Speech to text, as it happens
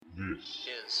This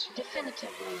is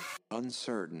definitively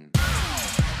uncertain.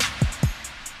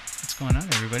 What's going on,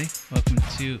 everybody? Welcome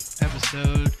to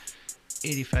episode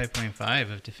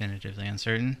 85.5 of Definitively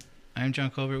Uncertain. I'm John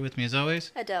Colbert, with me as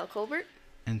always. Adele Colbert.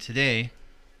 And today,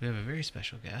 we have a very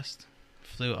special guest.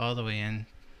 Flew all the way in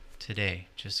today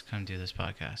just to come do this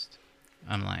podcast.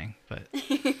 I'm lying, but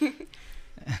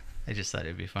I just thought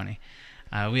it'd be funny.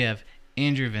 We have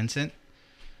Andrew Vincent.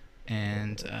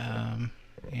 And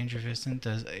Andrew Vincent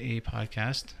does a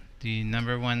podcast. The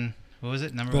number one... What was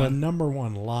it? The number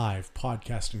one live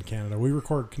podcast in Canada. We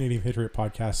record Canadian Patriot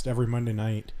Podcast every Monday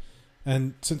night.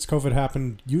 And since COVID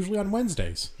happened, usually on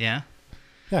Wednesdays. Yeah?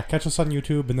 Yeah, catch us on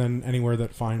YouTube and then anywhere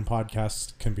that fine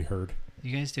podcasts can be heard.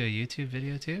 You guys do a YouTube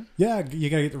video too? Yeah, you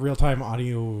gotta get the real-time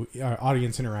audio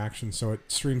audience interaction. So it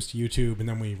streams to YouTube and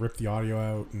then we rip the audio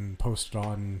out and post it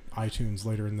on iTunes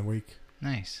later in the week.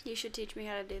 Nice. You should teach me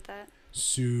how to do that.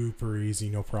 Super easy,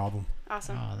 no problem.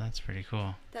 Awesome. Oh, that's pretty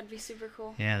cool. That'd be super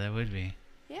cool. Yeah, that would be.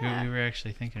 Yeah. We were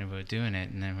actually thinking about doing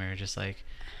it, and then we were just like,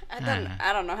 I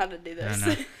don't know how to do this.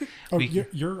 I don't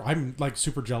know. I'm like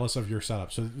super jealous of your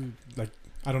setup. So like,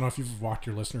 I don't know if you've walked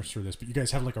your listeners through this, but you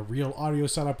guys have like a real audio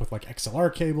setup with like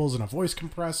XLR cables and a voice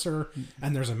compressor,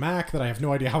 and there's a Mac that I have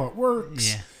no idea how it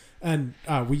works. Yeah. And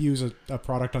we use a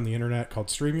product on the internet called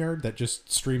StreamYard that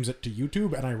just streams it to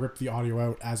YouTube, and I rip the audio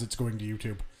out as it's going to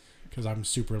YouTube because I'm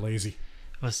super lazy.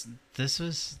 This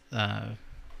was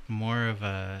more of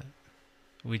a...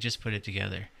 We just put it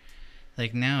together.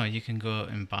 Like now you can go out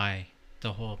and buy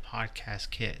the whole podcast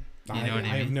kit. You know what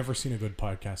I mean? I've never seen a good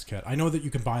podcast kit. I know that you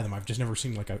can buy them. I've just never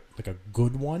seen like a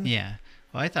good one. Yeah.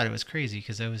 Well, I thought it was crazy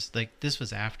because I was like, this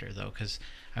was after though, because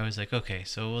I was like, okay,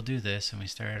 so we'll do this, and we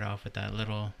started off with that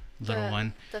little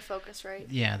one. The Focusrite.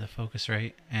 Yeah, the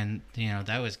Focusrite, and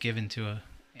that was given to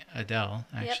Adele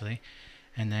actually, yep.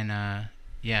 And then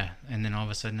and then all of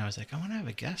a sudden I was like, I want to have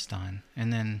a guest on,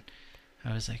 and then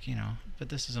I was like, but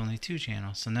this is only 2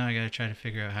 channels, so now I got to try to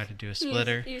figure out how to do a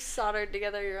splitter. You soldered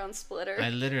together your own splitter. I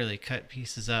literally cut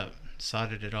pieces up,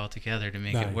 soldered it all together to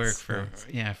make it work for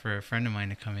a friend of mine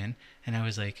to come in, and I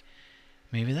was like,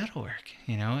 maybe that'll work,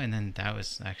 and then that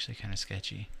was actually kind of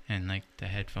sketchy, and like the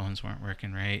headphones weren't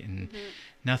working right, and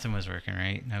nothing was working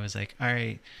right, and I was like, all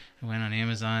right. I went on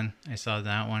Amazon, I saw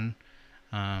that one,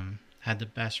 had the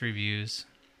best reviews.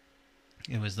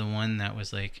 It was the one that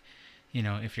was like,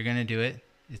 if you're gonna do it,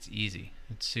 it's easy.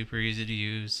 It's super easy to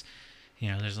use.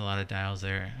 There's a lot of dials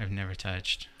there I've never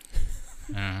touched.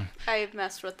 I've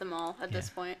messed with them all at this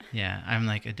point. Yeah, I'm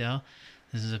like, Adele,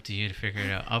 this is up to you to figure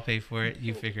it out. I'll pay for it.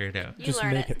 You figure it out. Just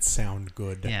make it sound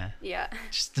good. Yeah. Yeah.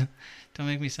 Just don't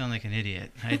make me sound like an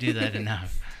idiot. I do that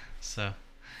enough. So,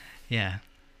 yeah.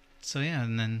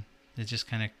 And then it just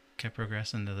kind of kept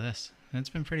progressing to this. And it's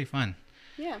been pretty fun.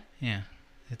 Yeah. Yeah.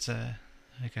 It's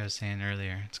like I was saying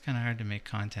earlier, it's kind of hard to make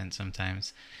content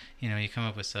sometimes. You come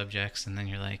up with subjects and then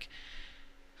you're like,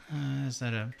 is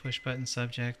that a push button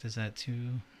subject? Is that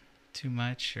too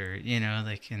much? Or,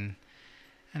 and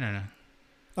I don't know.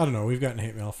 I don't know. We've gotten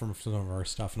hate mail from some of our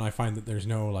stuff, and I find that there's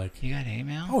no like... You got hate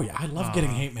mail? Oh, yeah. I love getting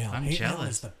hate mail. I'm hate jealous. Mail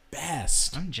is the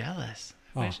best. I'm jealous.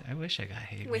 I wish I got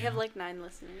hate mail. We have like 9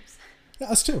 listeners.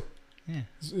 Yeah, us too. Yeah.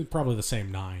 It's probably the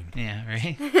same 9. Yeah,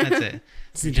 right? That's it.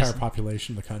 It's the entire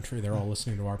population of the country. They're all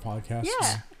listening to our podcast.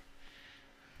 Yeah.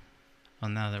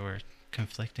 Well, now that we're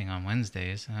conflicting on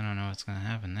Wednesdays, I don't know what's going to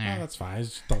happen there. Oh, that's fine.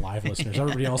 It's just the live listeners.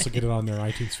 Everybody else will get it on their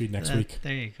iTunes feed next week.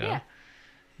 There you go.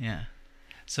 Yeah.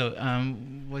 So,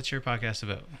 what's your podcast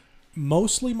about?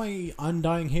 Mostly my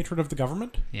undying hatred of the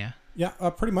government. Yeah. Yeah,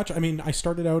 pretty much. I mean, I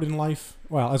started out in life,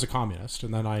 as a communist,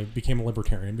 and then I became a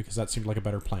libertarian because that seemed like a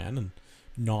better plan, and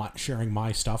not sharing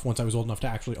my stuff once I was old enough to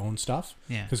actually own stuff.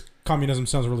 Yeah. Because communism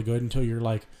sounds really good until you're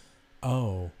like,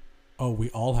 oh, we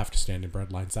all have to stand in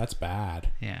bread lines. That's bad.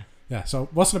 Yeah. Yeah, so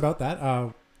it wasn't about that.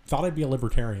 Thought I'd be a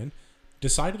libertarian.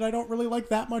 Decided I don't really like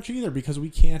that much either because we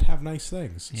can't have nice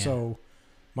things. Yeah. So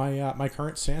my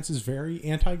current stance is very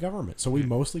anti-government. So we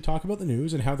mostly talk about the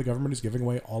news and how the government is giving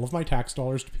away all of my tax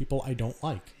dollars to people I don't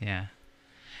like. Yeah.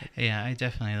 Yeah, I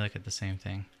definitely look at the same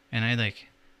thing. And I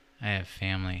have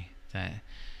family that,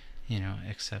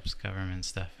 accepts government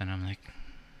stuff, and I'm like,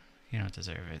 you don't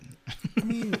deserve it. I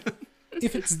mean,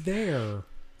 if it's there,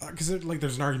 because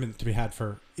there's an argument to be had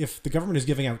for if the government is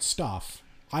giving out stuff,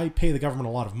 I pay the government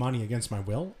a lot of money against my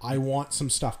will. I want some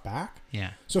stuff back.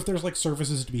 Yeah. So if there's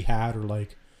services to be had, or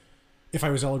if I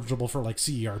was eligible for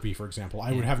CERB, for example,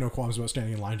 I would have no qualms about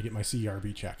standing in line to get my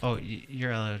CERB check. Oh,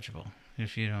 you're eligible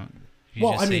if you don't.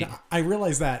 I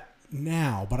realize that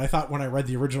now, but I thought when I read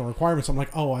the original requirements, I'm like,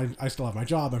 oh, I still have my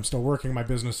job. I'm still working. My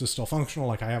business is still functional.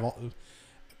 I have all...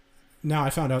 now I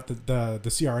found out that the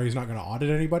CRA is not going to audit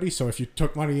anybody. So if you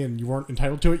took money and you weren't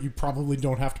entitled to it, you probably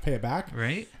don't have to pay it back.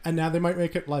 Right. And now they might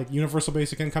make it like universal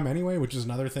basic income anyway, which is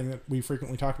another thing that we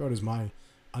frequently talk about is my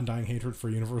undying hatred for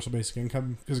universal basic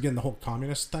income. Because again, the whole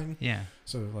communist thing. Yeah.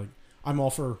 So like, I'm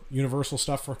all for universal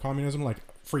stuff for communism, like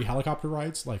free helicopter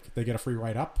rides. Like they get a free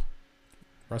ride up.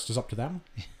 Rest is up to them.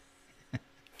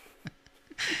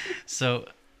 So,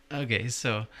 okay,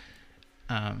 so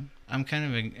I'm kind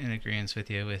of in agreement with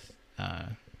you with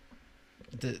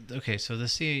so the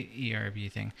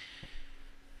CERB thing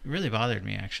really bothered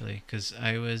me actually, because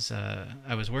I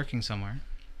was working somewhere,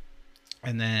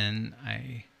 and then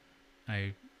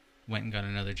I went and got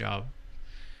another job,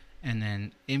 and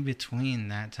then in between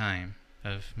that time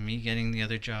of me getting the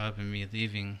other job and me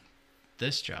leaving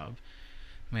this job,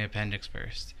 my appendix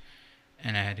burst,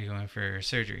 and I had to go in for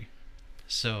surgery.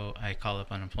 So I call up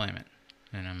unemployment,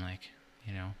 and I'm like,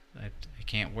 I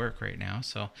can't work right now,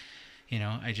 so,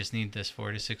 I just need this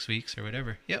 4 to 6 weeks or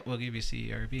whatever. Yeah, we'll give you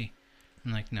CERB.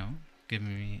 I'm like, no, give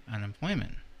me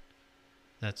unemployment.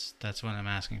 That's what I'm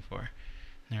asking for.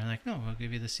 And they're like, no, we'll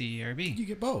give you the CERB. You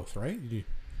get both, right?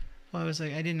 Well, I was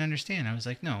like, I didn't understand. I was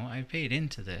like, no, I paid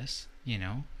into this,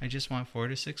 I just want 4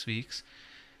 to 6 weeks,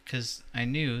 because I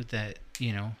knew that,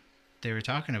 they were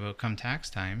talking about come tax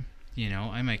time,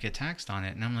 I might get taxed on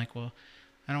it. And I'm like, well,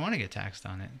 I don't want to get taxed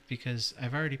on it because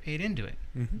I've already paid into it.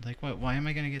 Mm-hmm. Like, why am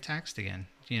I going to get taxed again?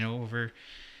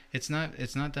 It's not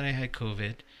that I had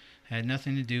COVID. I had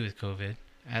nothing to do with COVID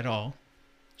at all.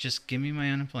 Just give me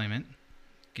my unemployment.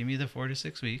 Give me the 4 to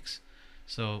 6 weeks.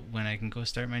 So when I can go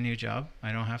start my new job,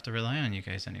 I don't have to rely on you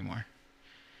guys anymore.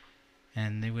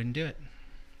 And they wouldn't do it.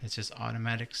 It's just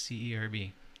automatic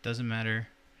CERB. Doesn't matter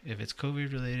if it's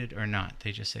COVID related or not.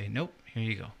 They just say, nope, here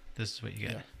you go. This is what you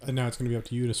get. Yeah. And now it's going to be up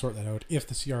to you to sort that out. If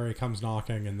the CRA comes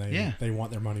knocking and they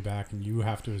want their money back, and you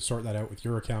have to sort that out with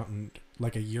your accountant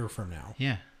like a year from now.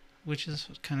 Yeah, which is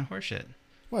kind of horseshit.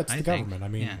 Well, it's the government. I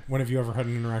mean, when have you ever had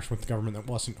an interaction with the government that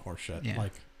wasn't horseshit? Yeah.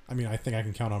 I think I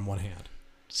can count on one hand.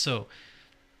 So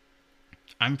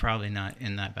I'm probably not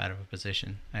in that bad of a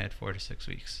position. I had 4 to 6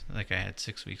 weeks. Like I had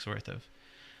 6 weeks worth of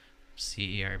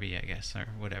CERB, I guess, or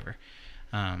whatever.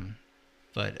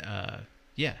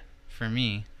 Yeah, for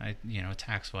me,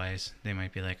 tax-wise, they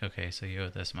might be like, okay, so you owe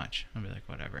this much. I'll be like,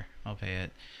 whatever, I'll pay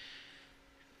it.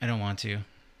 I don't want to,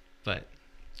 but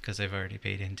because I've already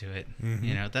paid into it.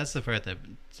 Mm-hmm. That's the part that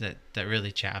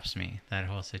really chaps me, that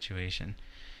whole situation.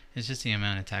 It's just the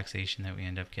amount of taxation that we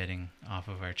end up getting off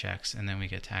of our checks, and then we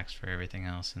get taxed for everything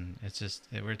else, and it's just,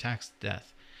 we're taxed to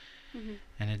death. Mm-hmm.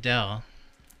 And Adele,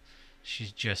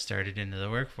 she's just started into the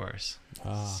workforce.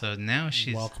 So now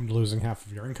she's... Welcome to losing half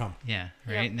of your income. Yeah,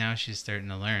 right? Yep. Now she's starting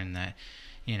to learn that,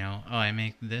 I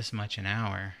make this much an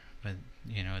hour, but,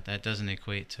 that doesn't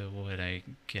equate to what I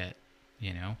get,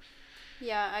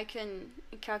 Yeah, I can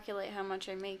calculate how much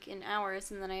I make in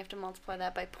hours, and then I have to multiply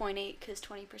that by 0.8 because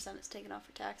 20% is taken off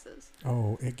for taxes.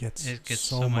 Oh, it gets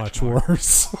so much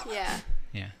worse. Yeah.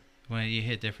 Yeah. When you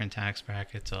hit different tax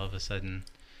brackets, all of a sudden...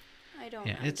 I don't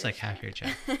Yeah, it's like half your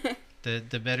check.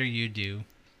 The better you do,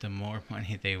 the more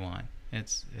money they want.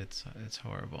 It's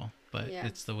horrible, but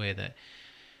it's the way that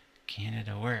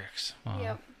Canada works.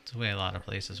 Well, it's the way a lot of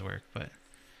places work, but...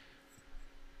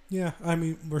 Yeah, I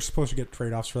mean, we're supposed to get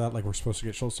trade-offs for that. Like, we're supposed to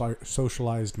get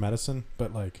socialized medicine,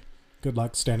 but, like, good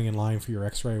luck standing in line for your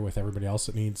x-ray with everybody else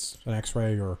that needs an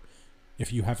x-ray, or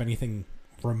if you have anything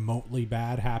remotely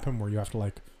bad happen where you have to,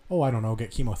 like,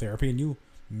 get chemotherapy, and you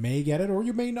may get it or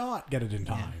you may not get it in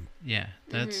time. Yeah,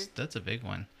 that's a big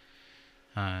one.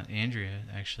 Andrea,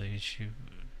 actually, she's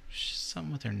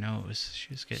something with her nose.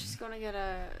 She's going to get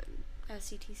a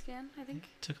CT scan, I think.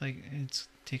 It's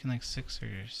taken like 6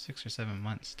 or 7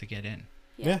 months to get in.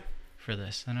 Yeah. For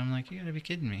this, and I'm like, you gotta be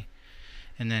kidding me.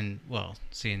 And then,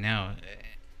 see, now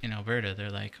in Alberta, they're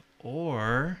like,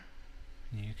 or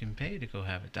you can pay to go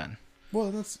have it done. Well,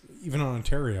 that's even in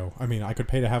Ontario. I mean, I could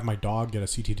pay to have my dog get a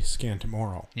CT scan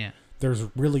tomorrow. Yeah. There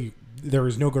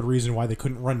is no good reason why they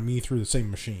couldn't run me through the same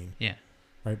machine. Yeah.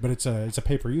 Right, but it's a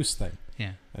pay-per-use thing.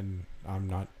 Yeah. And I'm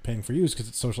not paying for use because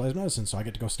it's socialized medicine, so I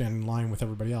get to go stand in line with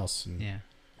everybody else and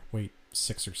wait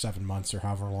 6 or 7 months or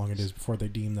however long it is before they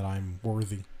deem that I'm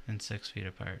worthy. And 6 feet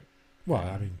apart. Well,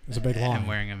 I mean, it's a big line. And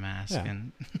wearing a mask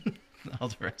and all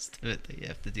the rest of it that you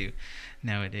have to do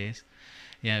nowadays.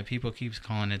 Yeah, people keep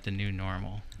calling it the new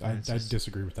normal. I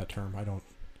disagree with that term. I don't.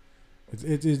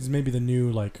 It's maybe the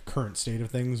new current state of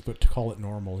things, but to call it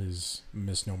normal is a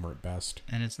misnomer at best.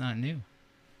 And it's not new.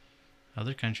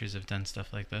 Other countries have done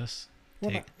stuff like this.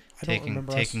 Well,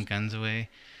 taking guns away,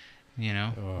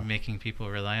 making people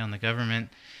rely on the government.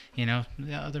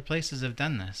 Other places have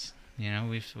done this.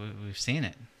 We've seen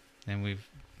it. then we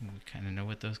kind of know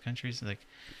what those countries like.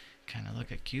 Kind of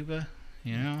look at Cuba,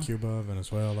 you know. Cuba,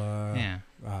 Venezuela.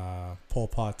 Yeah. Pol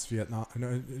Pot's Vietnam.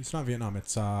 No, it's not Vietnam.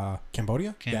 It's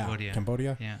Cambodia. Cambodia. Yeah,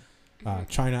 Cambodia. Yeah.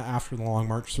 China after the long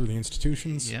march through the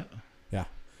institutions. Yep. Yeah.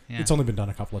 Yeah. It's only been done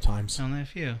a couple of times. Only a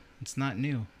few. It's not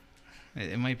new.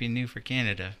 It might be new for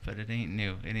Canada, but it ain't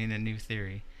new. It ain't a new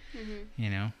theory. You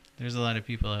know, there's a lot of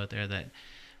people out there that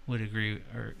would agree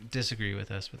or disagree with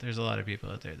us, but there's a lot of people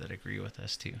out there that agree with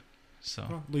us too. So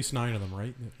well, at least 9 of them,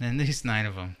 right? At least 9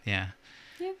 of them, yeah.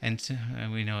 Yeah.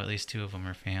 And we know at least 2 of them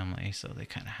are family, so they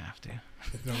kind of have to.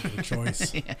 They don't get a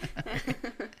choice.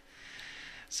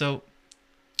 So,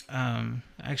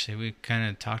 actually, we kind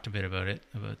of talked a bit about it,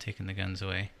 about taking the guns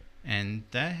away, and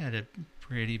that had a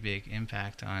pretty big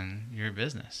impact on your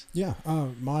business. Yeah,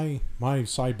 my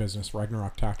side business,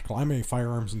 Ragnarok Tactical. I'm a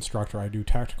firearms instructor. I do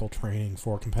tactical training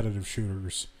for competitive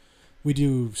shooters. We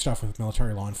do stuff with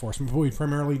military law enforcement, but we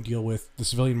primarily deal with the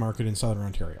civilian market in Southern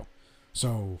Ontario.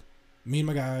 So, me and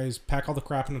my guys pack all the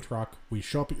crap in a truck. We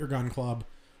show up at your gun club.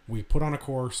 We put on a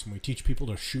course, and we teach people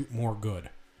to shoot more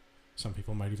good. Some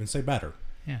people might even say better.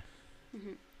 Yeah.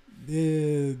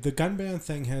 The gun ban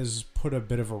thing has put a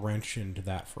bit of a wrench into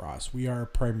that for us. We are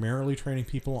primarily training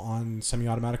people on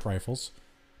semi-automatic rifles,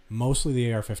 mostly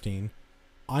the AR-15.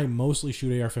 I mostly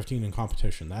shoot AR-15 in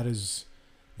competition. That is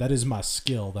my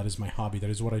skill. That is my hobby. That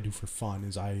is what I do for fun.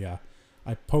 Is I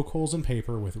poke holes in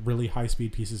paper with really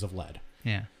high-speed pieces of lead.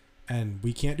 Yeah. And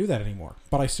we can't do that anymore.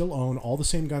 But I still own all the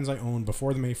same guns I owned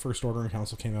before the May 1st Order in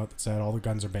Council came out that said all the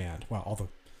guns are banned. Well,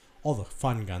 all the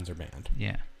fun guns are banned.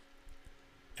 Yeah.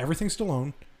 Everything's still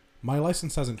owned. My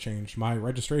license hasn't changed. My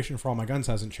registration for all my guns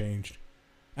hasn't changed.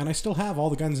 And I still have all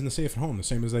the guns in the safe at home, the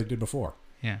same as I did before.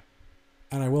 Yeah.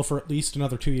 And I will for at least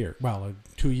another 2 years. Well,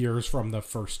 2 years from the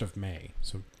 1st of May.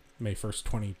 So May 1st,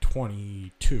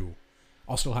 2022.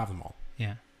 I'll still have them all.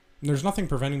 Yeah. And there's nothing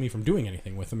preventing me from doing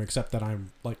anything with them except that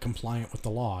I'm like compliant with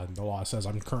the law. And the law says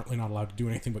I'm currently not allowed to do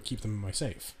anything but keep them in my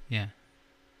safe. Yeah.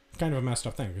 Kind of a messed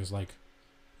up thing. Because like,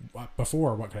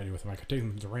 before, what could I do with them? I could take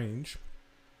them to the range.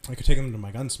 I could take them to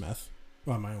my gunsmith.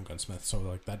 Well, my own gunsmith, so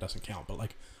like that doesn't count. But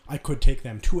like, I could take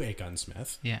them to a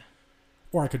gunsmith. Yeah.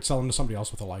 Or I could sell them to somebody else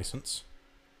with a license.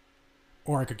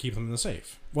 Or I could keep them in the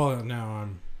safe. Well, now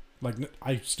I'm like,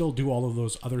 I still do all of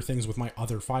those other things with my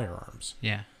other firearms.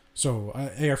 Yeah. So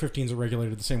AR-15s are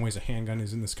regulated the same way as a handgun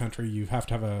is in this country. You have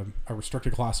to have a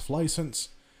restricted class of license.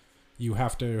 You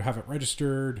have to have it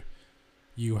registered.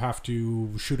 You have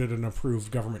to shoot at an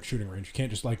approved government shooting range. You can't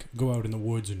just like go out in the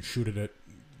woods and shoot it at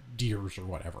deers or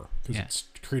whatever, because it's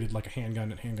treated like a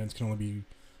handgun, and handguns can only be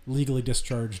legally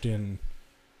discharged in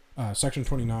Section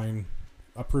 29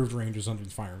 approved ranges under the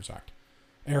Firearms Act.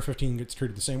 AR-15 gets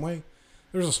treated the same way.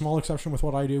 There's a small exception with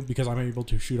what I do because I'm able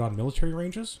to shoot on military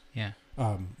ranges. Yeah.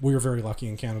 We are very lucky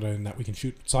in Canada in that we can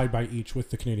shoot side by each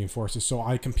with the Canadian Forces. So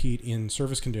I compete in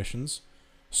service conditions.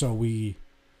 So we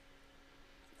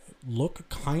look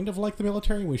kind of like the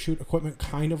military. We shoot equipment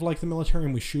kind of like the military,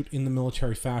 and we shoot in the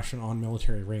military fashion on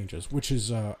military ranges, which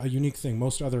is a unique thing.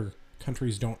 Most other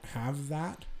countries don't have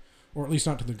that, or at least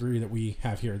not to the degree that we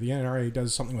have here. The NRA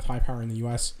does something with high power in the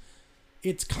U.S.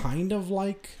 It's kind of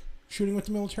like shooting with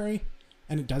the military,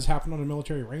 and it does happen on a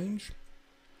military range.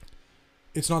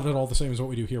 It's not at all the same as what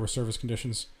we do here with service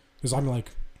conditions, because I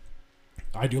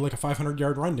do like a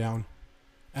 500-yard rundown,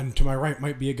 and to my right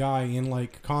might be a guy in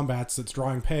like combats that's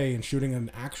drawing pay and shooting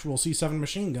an actual C7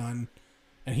 machine gun,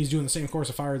 and he's doing the same course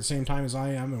of fire at the same time as I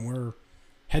am, and we're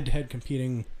head-to-head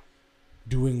competing,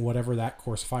 doing whatever that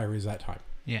course of fire is that time.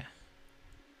 Yeah.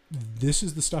 This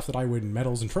is the stuff that I win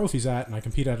medals and trophies at, and I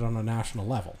compete at it on a national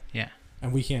level. Yeah.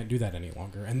 And we can't do that any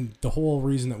longer. And the whole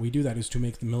reason that we do that is to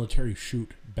make the military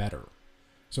shoot better.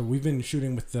 So we've been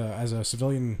shooting with as a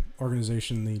civilian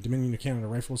organization, the Dominion of Canada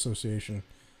Rifle Association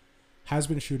has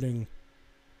been shooting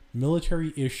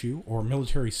military issue or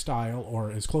military style, or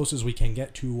as close as we can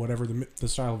get to whatever the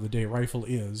style of the day rifle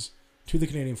is, to the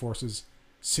Canadian Forces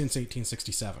since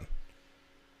 1867.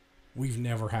 We've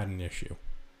never had an issue.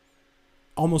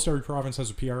 Almost every province has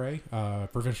a PRA,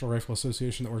 Provincial Rifle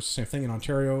Association, that works the same thing. In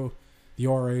Ontario, the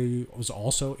ORA was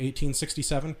also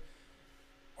 1867.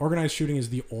 Organized shooting is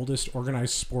the oldest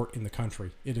organized sport in the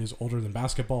country. It is older than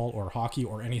basketball or hockey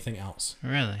or anything else.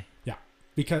 Really? Yeah.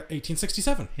 Because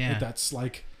 1867. Yeah. That's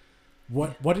like,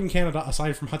 what in Canada,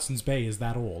 aside from Hudson's Bay, is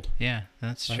that old? Yeah,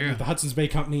 that's Like, true. the Hudson's Bay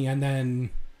Company, and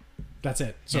then that's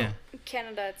it. So, yeah.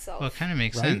 Canada itself Well, it kind of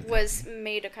makes Right? sense. was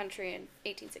made a country in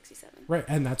 1867. right.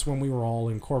 And that's when we were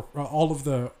all all of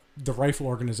the rifle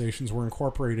organizations were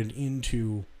incorporated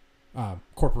into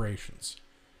corporations.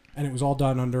 And it was all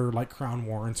done under like crown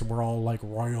warrants, and we're all like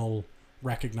royal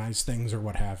recognized things or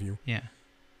what have you. Yeah.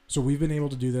 So we've been able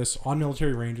to do this on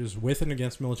military ranges with and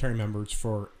against military members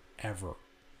forever.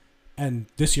 And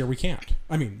this year we can't.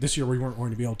 I mean, this year we weren't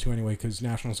going to be able to anyway because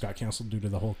Nationals got canceled due to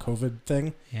the whole COVID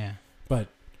thing. Yeah. But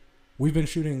we've been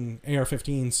shooting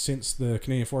AR-15s since the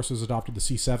Canadian Forces adopted the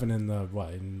C7 in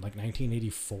like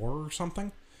 1984 or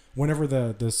something. Whenever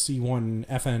the C1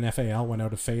 FN FAL went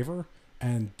out of favor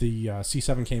and the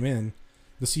C7 came in,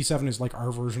 the C7 is like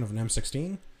our version of an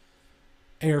M16.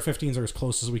 AR-15s are as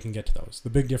close as we can get to those. The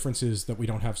big difference is that we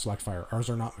don't have select fire. Ours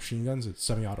are not machine guns. It's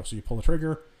semi-auto. So you pull the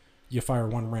trigger, you fire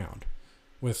one round.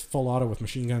 With full auto, with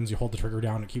machine guns, you hold the trigger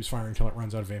down, it keeps firing until it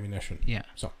runs out of ammunition. Yeah.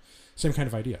 So, same kind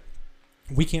of idea.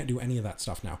 We can't do any of that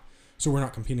stuff now. So we're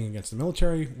not competing against the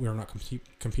military. We're not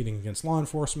competing against law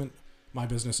enforcement. My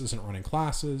business isn't running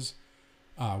classes.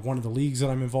 One of the leagues that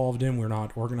I'm involved in, we're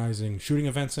not organizing shooting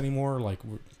events anymore. Like,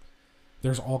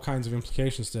 there's all kinds of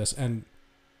implications to this. And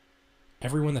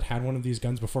everyone that had one of these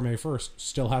guns before May 1st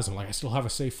still has them. Like, I still have a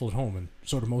safe full at home, and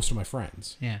so do most of my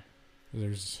friends. Yeah.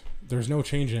 There's no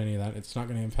change in any of that. It's not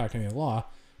going to impact any of the law.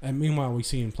 And meanwhile, we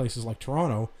see in places like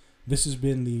Toronto, this has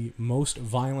been the most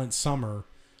violent summer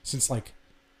since like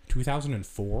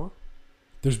 2004.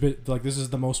 There's been like this is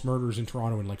the most murders in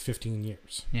Toronto in like 15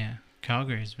 years. Yeah,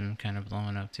 Calgary's been kind of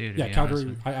blowing up too. Yeah,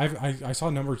 Calgary. I saw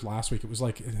numbers last week. It was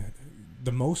like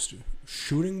the most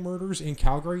shooting murders in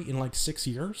Calgary in like 6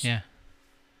 years. Yeah,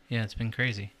 yeah, it's been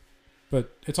crazy.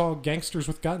 But it's all gangsters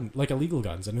with guns, like illegal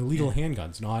guns and illegal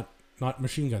handguns, not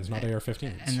machine guns, not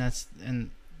AR-15s. And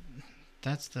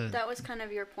that's the. That was kind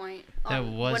of your point. That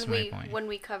was my point when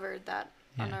we covered that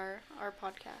on our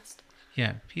podcast.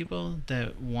 Yeah, people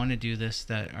that want to do this,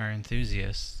 that are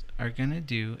enthusiasts, are going to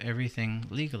do everything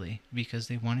legally because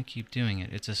they want to keep doing it.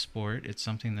 It's a sport. It's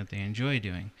something that they enjoy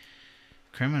doing.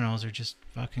 Criminals are just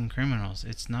fucking criminals.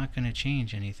 It's not going to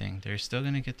change anything. They're still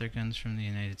going to get their guns from the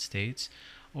United States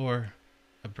or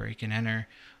a break and enter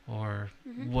or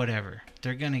whatever.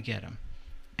 They're going to get them.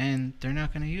 And they're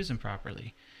not going to use them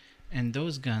properly. And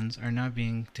those guns are not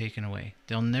being taken away.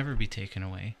 They'll never be taken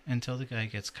away until the guy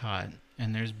gets caught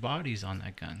and there's bodies on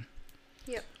that gun.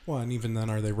 Yep. Well, and even then,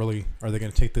 are they going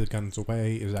to take the guns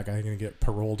away? Is that guy going to get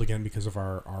paroled again because of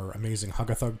our amazing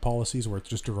hug-a-thug policies where it's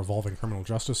just a revolving criminal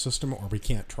justice system, or we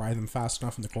can't try them fast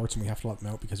enough in the courts and we have to let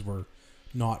them out because we're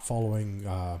not following...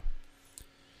 there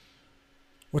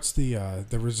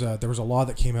was a law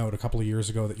that came out a couple of years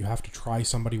ago that you have to try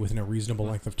somebody within a reasonable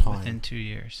length of time. Within 2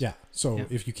 years. Yeah. So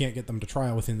if you can't get them to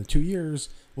trial within the 2 years,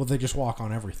 well, they just walk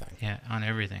on everything. Yeah, on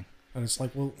everything. And it's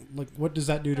like, well, like, what does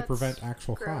that do to prevent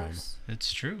actual gross. crime?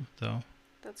 It's true, though.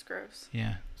 That's gross.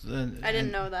 Yeah. I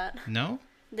didn't know that. No?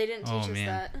 They didn't teach us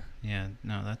that. Yeah,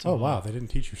 no, that's Oh, wow. They didn't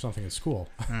teach you something in school.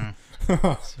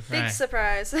 Big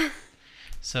surprise.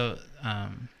 So,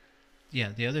 yeah,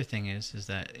 the other thing is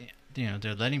that, you know,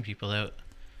 they're letting people out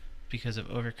because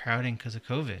of overcrowding because of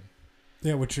COVID.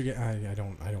 Yeah, which again, I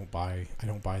don't buy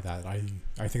that.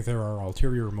 I think there are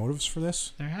ulterior motives for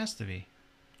this. There has to be.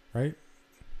 Right?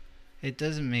 It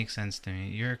doesn't make sense to me.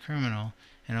 You're a criminal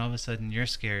and all of a sudden you're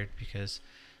scared because,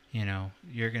 you know,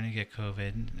 you're going to get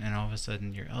COVID and all of a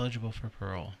sudden you're eligible for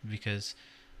parole because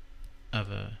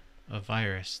of a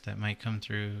virus that might come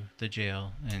through the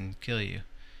jail and kill you.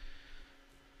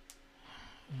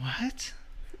 What?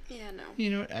 Yeah, no.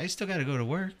 You know, I still got to go to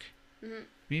work.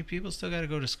 Mm-hmm. People still got to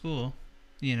go to school.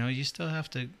 You know, you still have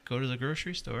to go to the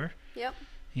grocery store. Yep.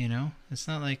 You know, it's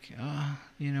not like, oh,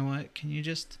 you know what? Can you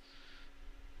just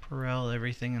parole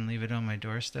everything and leave it on my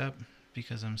doorstep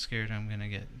because I'm scared I'm going to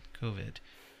get COVID?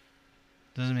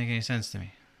 Doesn't make any sense to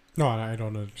me. No, I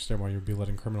don't understand why you'd be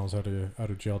letting criminals out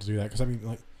of jail to do that. Because, I mean,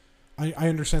 like, I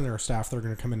understand there are staff that are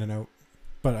going to come in and out.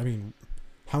 But, I mean,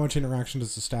 how much interaction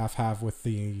does the staff have with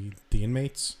the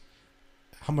inmates?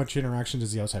 How much interaction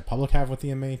does the outside public have with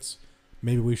the inmates?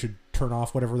 Maybe we should turn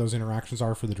off whatever those interactions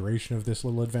are for the duration of this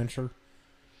little adventure.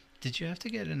 Did you have to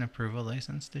get an approval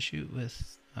license to shoot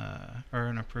with, or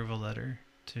an approval letter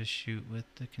to shoot with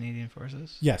the Canadian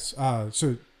Forces? Yes.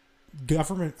 So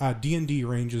government D&D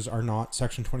ranges are not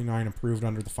Section 29 approved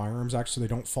under the Firearms Act, so they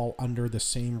don't fall under the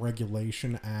same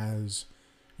regulation as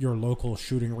your local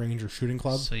shooting range or shooting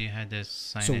club. So you had to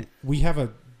sign it. So we have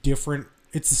a different...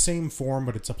 It's the same form,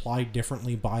 but it's applied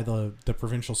differently by the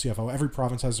provincial CFO. Every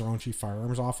province has their own chief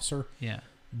firearms officer. Yeah.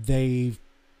 They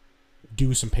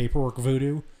do some paperwork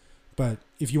voodoo, but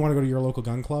if you want to go to your local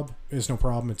gun club, it's no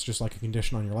problem. It's just like a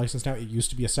condition on your license now. It used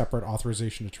to be a separate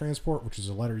authorization to transport, which is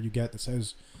a letter you get that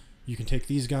says you can take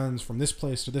these guns from this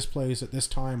place to this place at this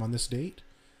time on this date.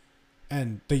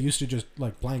 And they used to just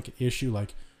like blanket issue,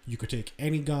 like, you could take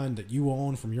any gun that you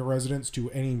own from your residence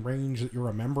to any range that you're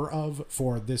a member of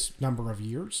for this number of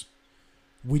years.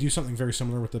 We do something very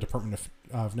similar with the Department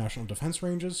of National Defense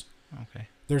Ranges. Okay.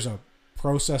 There's a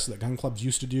process that gun clubs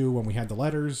used to do when we had the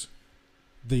letters.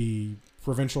 The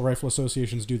provincial rifle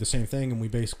associations do the same thing, and we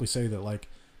basically say that, like,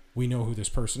 we know who this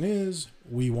person is.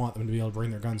 We want them to be able to bring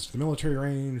their guns to the military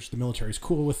range. The military's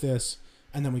cool with this.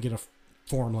 And then we get a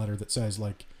form letter that says,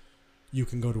 like, you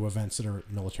can go to events that are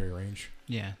at military range.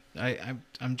 Yeah.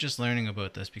 I'm just learning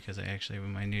about this because I actually,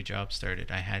 when my new job started,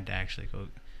 I had to actually go...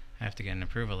 I have to get an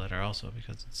approval letter also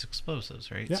because it's explosives,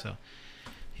 right? Yeah. So,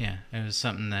 yeah, it was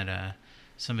something that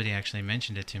somebody actually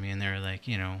mentioned it to me, and they were like,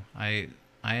 you know, I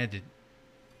had to...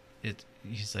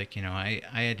 He's like, you know, I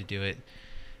had to do it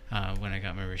when I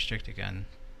got my restricted gun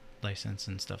license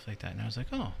and stuff like that. And I was like,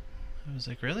 oh. I was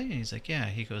like, really? And he's like, yeah.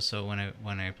 He goes, so when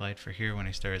I applied for here, when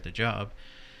I started the job,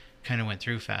 kind of went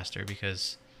through faster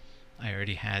because I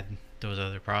already had those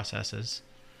other processes.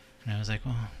 And I was like,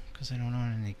 well, because I don't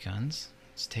own any guns.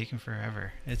 It's taking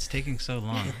forever. It's taking so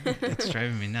long. It's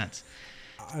driving me nuts.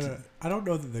 I don't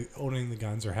know that owning the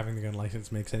guns or having the gun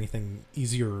license makes anything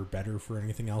easier or better for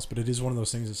anything else, but it is one of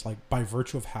those things. It's like, by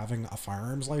virtue of having a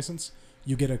firearms license,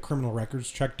 you get a criminal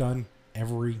records check done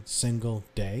every single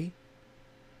day.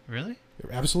 Really?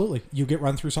 Absolutely. You get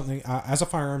run through something as a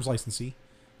firearms licensee.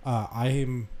 I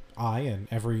and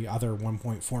every other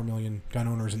 1.4 million gun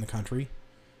owners in the country,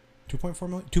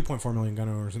 2.4 million gun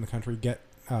owners in the country get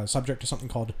subject to something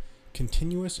called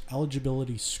continuous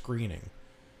eligibility screening.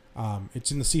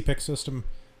 It's in the CPIC system.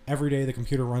 Every day the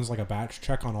computer runs like a batch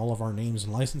check on all of our names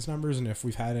and license numbers, and if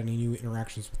we've had any new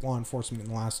interactions with law enforcement in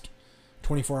the last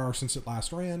 24 hours since it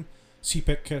last ran,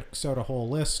 CPIC kicks out a whole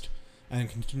list, and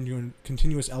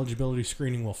continuous eligibility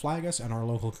screening will flag us, and our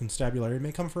local constabulary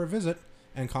may come for a visit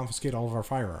and confiscate all of our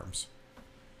firearms.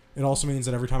 It also means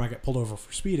that every time I get pulled over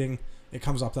for speeding, it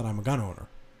comes up that I'm a gun owner.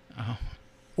 Oh.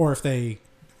 Or if they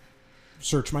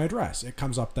search my address, it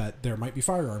comes up that there might be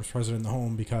firearms present in the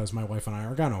home because my wife and I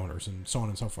are gun owners, and so on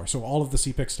and so forth. So all of the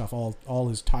CPIC stuff, all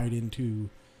is tied into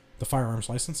the firearms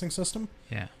licensing system.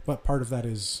 Yeah. But part of that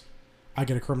is I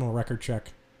get a criminal record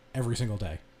check every single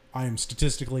day. I am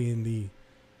statistically in the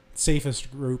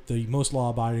safest group, the most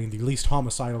law-abiding, the least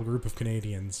homicidal group of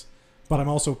Canadians. But I'm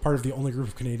also part of the only group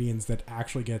of Canadians that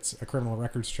actually gets a criminal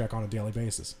records check on a daily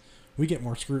basis. We get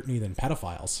more scrutiny than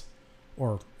pedophiles,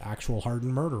 or actual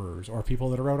hardened murderers, or people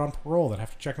that are out on parole that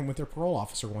have to check in with their parole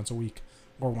officer once a week,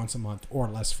 or once a month, or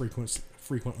less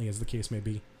frequently as the case may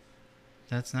be.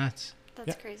 That's nuts.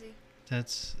 That's crazy.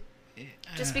 That's...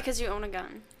 Just because you own a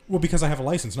gun. Well, because I have a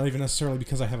license, not even necessarily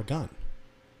because I have a gun.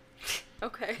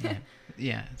 Okay.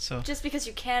 Yeah, so... Just because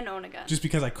you can own a gun. Just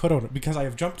because I could own it. Because I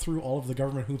have jumped through all of the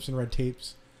government hoops and red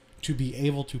tapes to be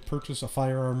able to purchase a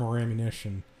firearm or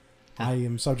ammunition. I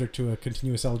am subject to a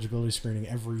continuous eligibility screening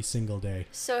every single day.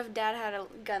 So if Dad had a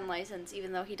gun license,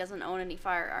 even though he doesn't own any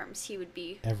firearms, he would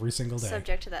be every single day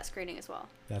subject to that screening as well.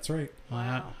 That's right. Well,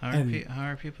 wow. How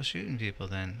are people shooting people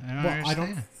then? I don't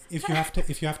understand. If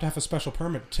you have to have a special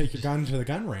permit to take your gun to the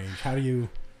gun range, how do you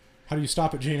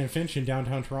stop at Jane and Finch in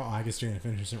downtown Toronto? I guess Jane and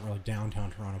Finch isn't really downtown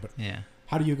Toronto, but yeah.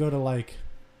 How do you go to like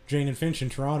Jane and Finch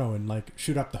in Toronto and like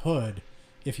shoot up the hood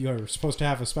if you are supposed to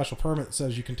have a special permit that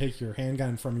says you can take your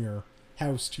handgun from your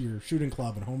house to your shooting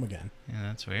club and home again? Yeah,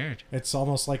 that's weird. It's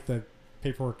almost like the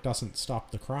paperwork doesn't stop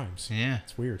the crimes. Yeah.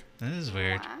 It's weird. That is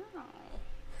weird. Wow.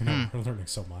 I know, we're learning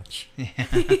so much. Yeah.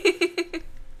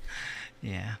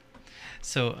 Yeah.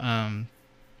 So, on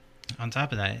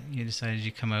top of that, you decided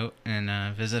you'd come out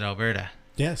and visit Alberta.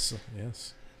 Yes.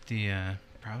 The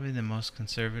probably the most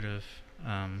conservative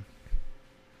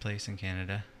place in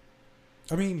Canada.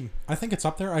 I mean, I think it's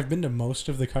up there. I've been to most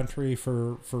of the country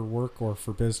for work or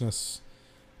for business.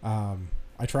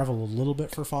 I travel a little bit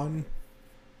for fun.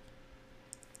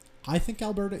 I think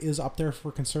Alberta is up there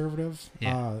for conservative.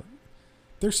 Yeah.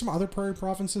 There's some other prairie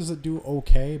provinces that do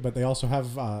okay, but they also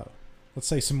have, let's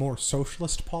say, some more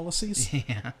socialist policies.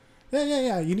 Yeah.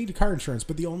 Yeah. You need a car insurance,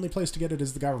 but the only place to get it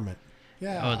is the government.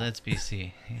 Yeah. Oh, that's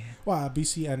BC. Yeah. Well,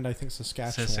 BC and I think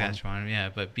Saskatchewan. Saskatchewan, yeah,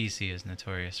 but BC is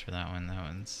notorious for that one. That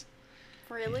one's...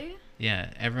 Really?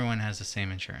 Yeah, everyone has the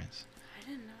same insurance. I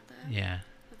didn't know that. Yeah.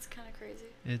 That's kind of crazy.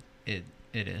 It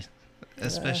is.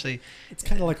 Especially... It's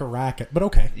kind of like a racket, but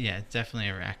okay. Yeah, definitely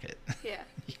a racket. Yeah.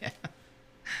 Yeah.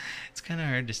 It's kind of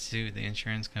hard to sue the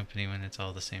insurance company when it's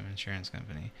all the same insurance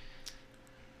company.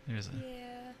 There's a...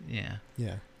 Yeah.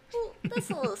 Yeah. Well, that's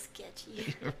a little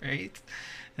sketchy. Right?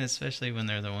 Especially when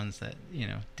they're the ones that,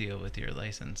 deal with your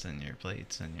license and your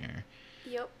plates and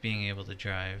your being able to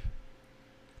drive.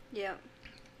 Yep.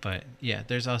 But, yeah,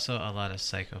 there's also a lot of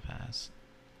psychopaths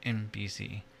in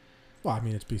BC. Well, I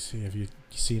mean, it's BC. Have you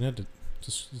seen it?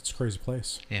 It's a crazy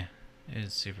place. Yeah,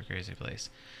 it's a super crazy place.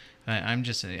 I'm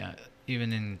just,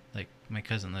 even in, like, my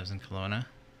cousin lives in Kelowna.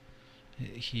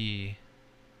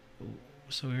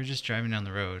 So we were just driving down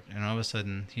the road, and all of a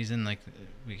sudden he's in, like,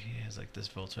 he has like this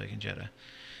Volkswagen Jetta,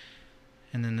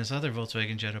 and then this other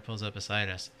Volkswagen Jetta pulls up beside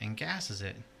us and gasses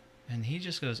it, and he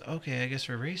just goes, "Okay, I guess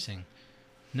we're racing."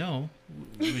 No,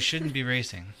 we shouldn't be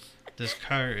racing. This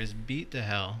car is beat to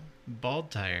hell,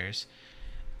 bald tires,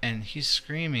 and he's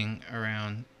screaming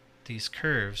around these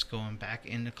curves going back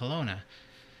into Kelowna.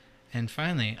 And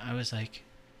finally, I was like,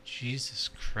 Jesus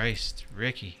Christ,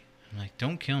 Ricky. I'm like,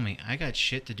 don't kill me. I got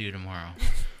shit to do tomorrow.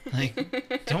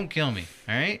 Like, don't kill me,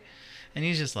 all right? And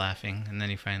he's just laughing, and then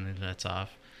he finally lets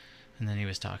off. And then he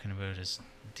was talking about his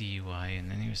DUI,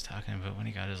 and then he was talking about when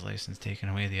he got his license taken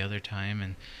away the other time.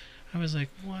 And I was like,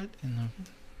 what in the...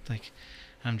 Like,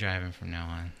 I'm driving from now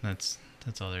on. That's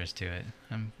all there is to it.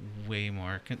 I'm way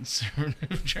more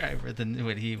conservative driver than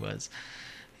what he was.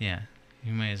 Yeah,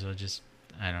 you might as well just,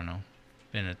 I don't know,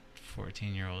 been a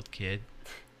 14-year-old kid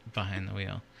behind the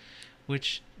wheel,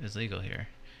 which is legal here,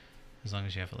 as long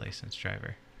as you have a licensed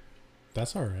driver.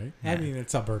 That's all right. Yeah. I mean,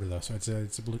 it's Alberta, though, so it's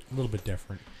a little bit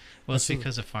different. Well, it's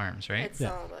because of farms, right? It's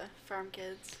all the farm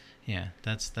kids. Yeah,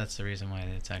 that's the reason why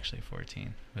it's actually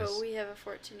 14. But we have a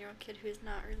 14-year-old kid who's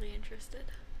not really interested.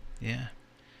 Yeah.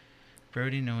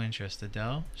 Brody, no interest.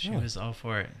 Adele, she was all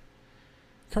for it.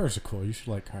 Cars are cool. You should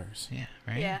like cars. Yeah,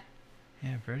 right? Yeah.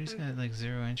 Yeah, Brody's got like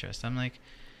zero interest. I'm like,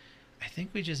 I think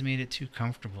we just made it too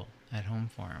comfortable at home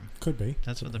for him. Could be.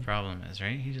 That's what the problem is,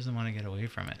 right? He doesn't want to get away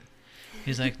from it.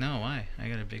 He's like, no, why? I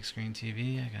got a big screen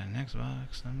TV. I got an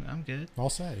Xbox. I'm good. All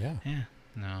set, yeah. Yeah.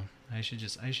 No, I should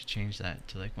change that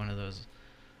to like one of those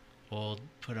old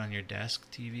put on your desk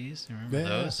TVs. You remember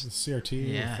those? The CRT.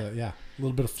 Yeah. With a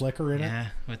little bit of flicker in it. Yeah,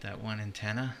 with that one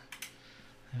antenna.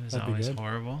 It was That'd be always good.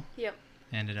 horrible. Yep.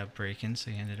 Ended up breaking,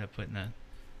 so he ended up putting a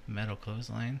metal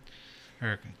clothesline.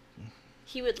 Or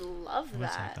He would love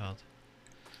what's that. that called?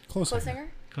 Close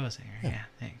Singer? Clothinger. Yeah. Yeah,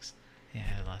 thanks. Yeah,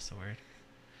 I lost the word.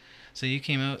 So you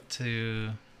came out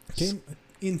to...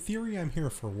 In theory, I'm here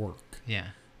for work. Yeah.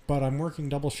 But I'm working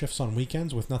double shifts on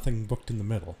weekends with nothing booked in the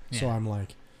middle. Yeah. So I'm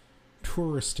like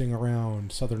touristing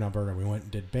around southern Alberta. We went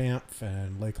and did Banff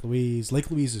and Lake Louise. Lake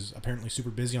Louise is apparently super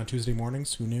busy on Tuesday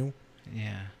mornings. Who knew?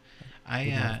 Yeah. Would not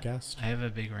have guessed. I have a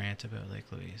big rant about Lake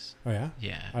Louise. Oh, yeah?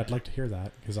 Yeah. I'd like to hear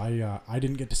that because I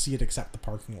didn't get to see it except the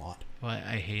parking lot. Well,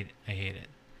 I hate it.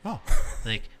 Oh.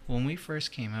 Like, when we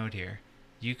first came out here,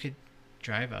 you could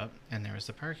drive up and there was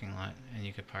the parking lot and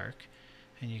you could park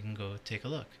and you can go take a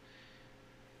look.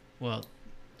 Well,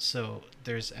 so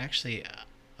there's actually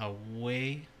a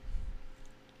way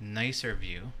nicer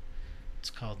view. It's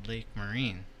called Lake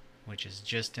Marine, which is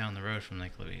just down the road from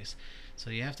Lake Louise. So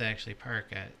you have to actually park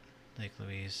at Lake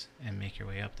Louise and make your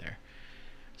way up there.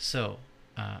 So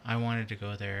I wanted to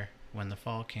go there when the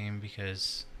fall came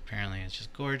because apparently it's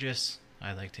just gorgeous.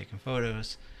 I like taking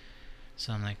photos.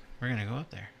 So I'm like, we're going to go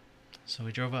up there. So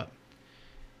we drove up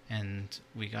and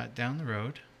we got down the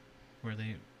road where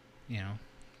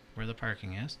where the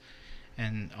parking is.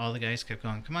 And all the guys kept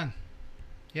going, come on.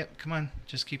 Yep, come on.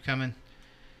 Just keep coming.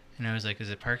 And I was like, is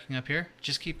it parking up here?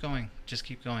 Just keep going. Just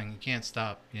keep going. You can't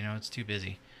stop. It's too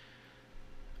busy.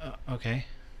 Okay.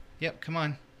 Yep, come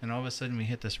on. And all of a sudden we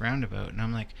hit this roundabout. And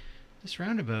I'm like, this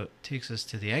roundabout takes us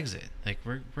to the exit. Like,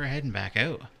 we're heading back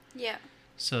out. Yeah.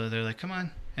 So they're like, come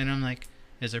on. And I'm like,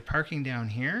 is there parking down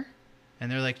here? And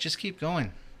they're like, just keep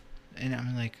going. And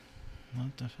I'm like,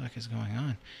 what the fuck is going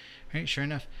on? Right? Sure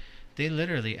enough, they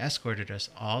literally escorted us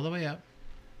all the way up,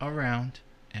 around,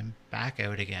 and back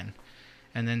out again.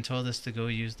 And then told us to go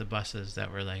use the buses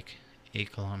that were like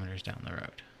 8 kilometers down the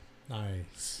road.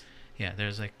 Nice. Yeah,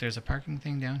 there's a parking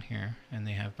thing down here, and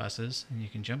they have buses, and you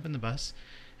can jump in the bus,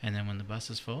 and then when the bus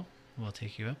is full, we'll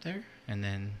take you up there, and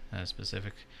then at a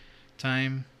specific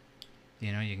time,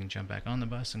 you can jump back on the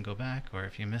bus and go back, or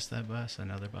if you miss that bus,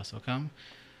 another bus will come.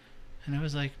 And I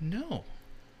was like, no.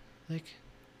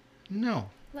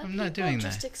 I'm not doing that.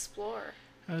 Just explore.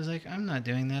 I was like, I'm not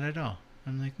doing that at all.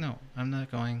 I'm like, no, I'm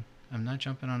not going. I'm not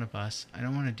jumping on a bus. I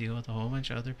don't want to deal with a whole bunch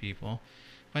of other people,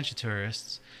 a bunch of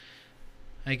tourists.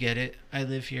 I get it. I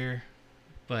live here,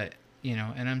 but,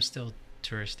 and I'm still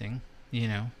touristing,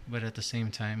 but at the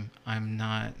same time, I'm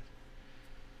not,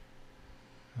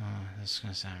 this is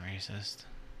going to sound racist.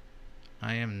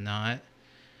 I am not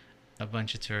a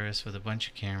bunch of tourists with a bunch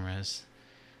of cameras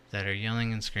that are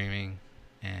yelling and screaming,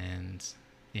 and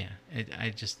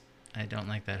I don't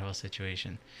like that whole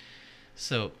situation.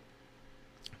 So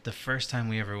the first time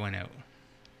we ever went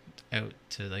out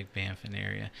to like Banff and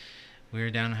area, we were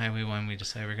down Highway 1. We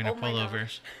decided we're going to pull over.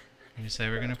 We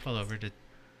decided we're going to pull over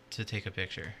to take a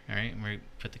picture. All right. And we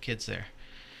put the kids there.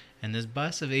 And this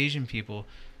bus of Asian people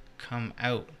come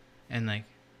out and like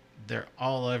they're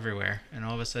all everywhere, and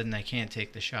all of a sudden I can't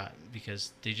take the shot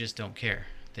because they just don't care.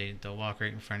 They'll walk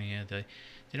right in front of you. They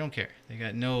don't care. They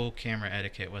got no camera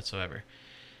etiquette whatsoever.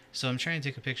 So I'm trying to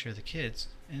take a picture of the kids,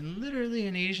 and literally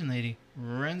an Asian lady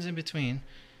runs in between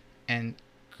and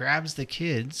grabs the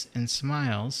kids and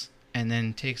smiles and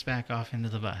then takes back off into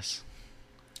the bus.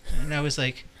 And I was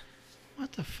like,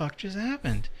 what the fuck just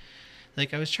happened?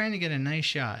 Like, I was trying to get a nice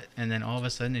shot, and then all of a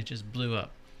sudden it just blew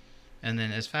up. And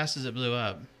then as fast as it blew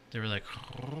up, they were like,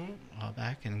 all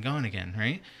back and gone again,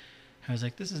 right? I was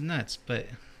like, this is nuts. But,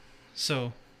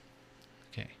 so,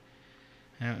 okay.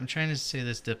 I'm trying to say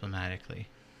this diplomatically.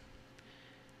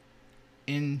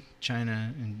 In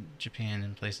China and Japan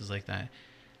and places like that,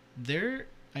 their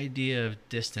idea of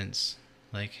distance,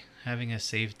 like having a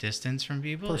safe distance from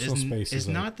people, is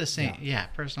not the same. Yeah,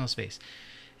 personal space.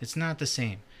 It's not the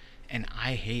same. And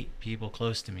I hate people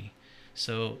close to me.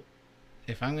 So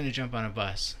if I'm going to jump on a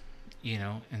bus, you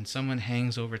know, and someone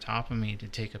hangs over top of me to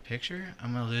take a picture,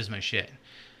 I'm going to lose my shit.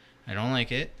 I don't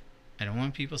like it. I don't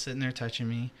want people sitting there touching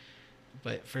me.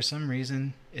 But for some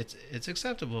reason, it's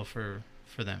acceptable for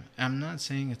them. I'm not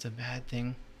saying it's a bad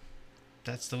thing.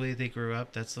 That's the way they grew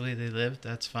up. That's the way they lived.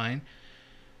 That's fine.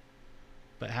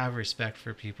 But have respect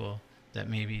for people that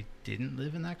maybe didn't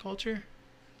live in that culture.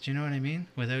 Do you know what I mean?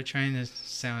 Without trying to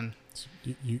sound...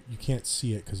 You can't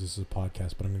see it because this is a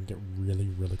podcast, but I'm going to get really,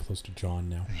 really close to John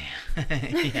now.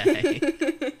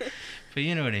 Yeah. But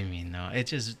you know what I mean, though. It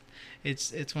just...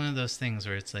 It's one of those things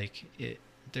where it's like...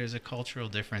 There's a cultural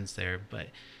difference there, but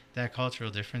that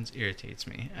cultural difference irritates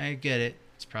me. I get it.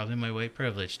 It's probably my white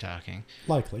privilege talking.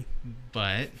 Likely.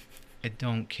 But I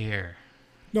don't care.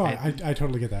 No, I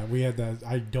totally get that. We had that.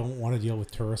 I don't want to deal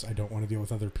with tourists. I don't want to deal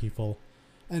with other people.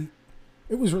 And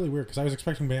it was really weird because I was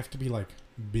expecting we have to be like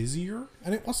busier.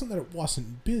 And it wasn't that it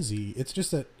wasn't busy. It's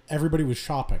just that everybody was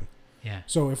shopping. Yeah.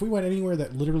 So if we went anywhere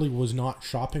that literally was not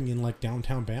shopping in like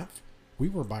downtown Banff, we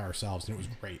were by ourselves and it was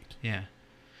great. Yeah.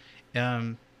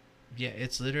 Yeah,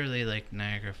 it's literally like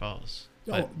Niagara Falls.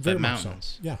 Very but much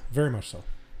mountains. so. Yeah, very much so.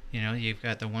 You know, you've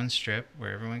got the one strip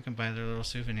where everyone can buy their little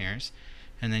souvenirs,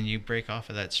 and then you break off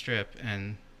of that strip,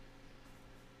 and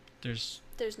there's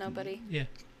nobody. Yeah.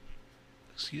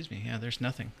 Excuse me. Yeah, there's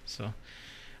nothing. So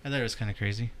I thought it was kind of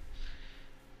crazy.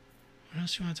 What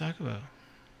else do you want to talk about?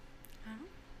 I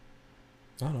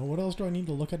don't know. What else do I need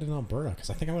to look at in Alberta? Because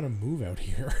I think I'm going to move out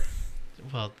here.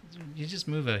 Well, you just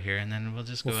move out here, and then we'll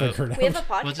just go figure out. it out. We have a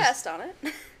podcast on it.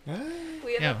 Ah.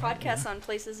 We have a podcast on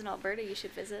places in Alberta you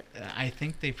should visit. I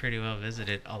think they pretty well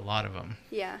visited a lot of them.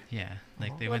 Yeah. Yeah,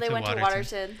 like they went to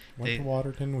Waterton. Went to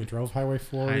Waterton. We drove Highway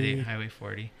 40. Highway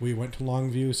 40. We went to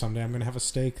Longview. Someday I'm going to have a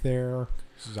steak there.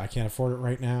 I can't afford it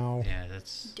right now. Yeah,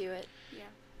 that's... Do it. Yeah.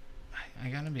 I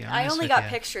gotta be honest. I only got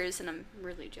pictures, and I'm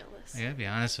really jealous. I gotta be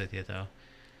honest with you, though.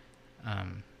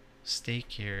 Steak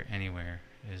here anywhere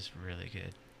is really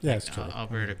good. Yeah, it's true.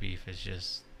 Alberta beef is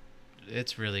just...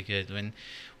 It's really good.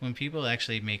 When people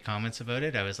actually make comments about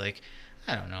it, I was like,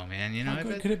 I don't know, man. You know, how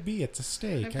good could it be? It's a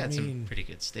steak. I've had some pretty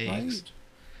good steaks. Right?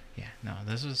 Yeah, no,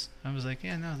 I was like,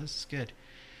 yeah, no, this is good.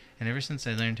 And ever since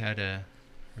I learned how to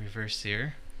reverse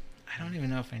sear, I don't even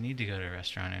know if I need to go to a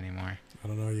restaurant anymore. I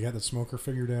don't know. You got the smoker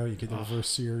figured out. You get the reverse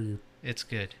sear. It's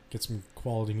good. Get some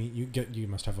quality meat. You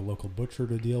must have a local butcher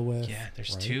to deal with. Yeah,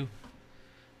 there's right? two.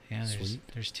 Yeah, Sweet.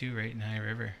 there's two right in High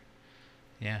River.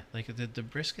 Yeah, like the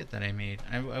brisket that I made.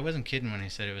 I wasn't kidding when I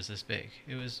said it was this big.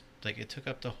 It was like it took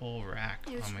up the whole rack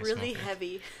on my smoker. It was really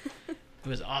heavy. It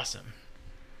was awesome.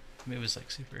 It was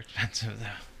like super expensive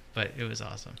though, but it was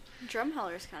awesome.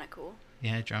 Drumheller is kind of cool.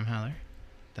 Yeah, Drumheller.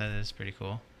 That is pretty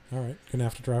cool. All right, gonna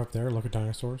have to drive up there, look at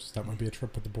dinosaurs. That might be a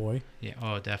trip with the boy. Yeah.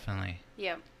 Oh, definitely.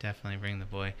 Yeah. Definitely bring the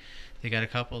boy. They got a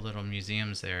couple little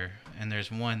museums there, and there's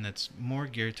one that's more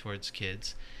geared towards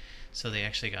kids. So they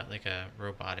actually got like a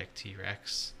robotic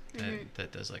T-Rex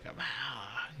that does like a,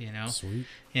 you know? Sweet.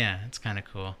 Yeah, it's kind of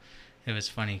cool. It was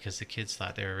funny because the kids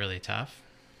thought they were really tough.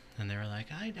 And they were like,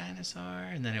 hi, dinosaur.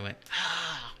 And then it went,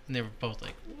 and they were both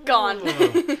like, gone.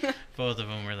 Both of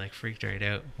them were like freaked right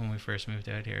out when we first moved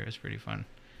out here. It was pretty fun.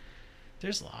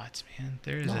 There's lots, man.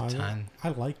 There's a ton. I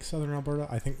like Southern Alberta.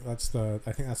 I think that's the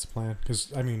plan.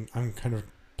 Because, I mean, I'm kind of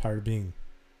tired of being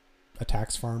a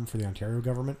tax farm for the Ontario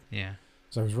government. Yeah.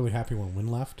 So I was really happy when Wynne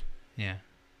left. Yeah.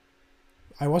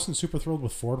 I wasn't super thrilled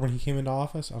with Ford when he came into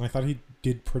office, and I thought he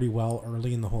did pretty well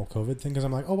early in the whole COVID thing, because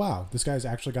I'm like, oh wow, this guy's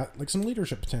actually got like some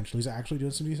leadership potential. He's actually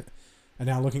doing some decent. And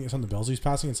now looking at some of the bills he's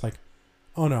passing, it's like,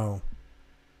 oh no,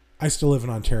 I still live in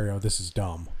Ontario. This is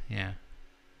dumb. Yeah.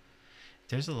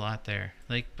 There's a lot there.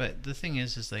 Like, but the thing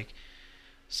is like,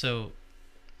 so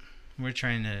we're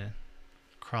trying to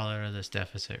crawl out of this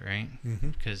deficit, right?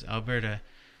 Mm-hmm. Because Alberta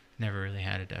never really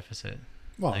had a deficit.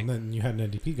 Well, and then you had an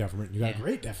NDP government. You got a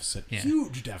great deficit,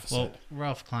 huge deficit. Well,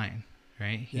 Ralph Klein,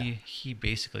 right? He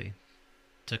basically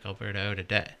took Alberta out of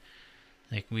debt.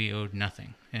 Like, we owed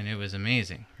nothing, and it was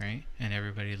amazing, right? And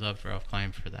everybody loved Ralph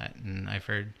Klein for that. And I've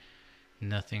heard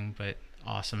nothing but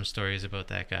awesome stories about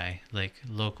that guy, like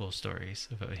local stories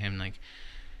about him, like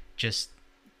just,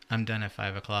 I'm done at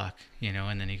 5:00,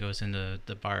 and then he goes into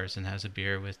the bars and has a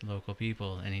beer with local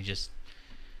people, and he just,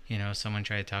 someone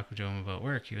tried to talk to him about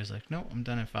work. He was like, no, I'm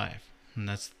done at 5. And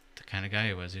that's the kind of guy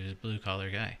he was. He was a blue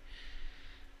collar guy.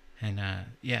 And,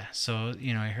 so,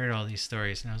 I heard all these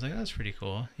stories, and I was like, oh, that's pretty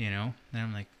cool, And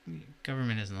I'm like,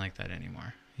 government isn't like that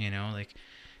anymore,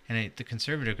 the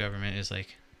conservative government is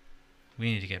like,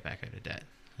 we need to get back out of debt.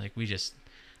 Like,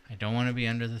 I don't want to be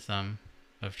under the thumb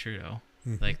of Trudeau.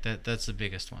 Mm-hmm. Like, that's the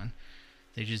biggest one.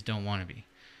 They just don't want to be.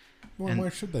 Well, why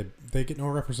should they? They get no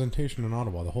representation in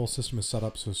Ottawa. The whole system is set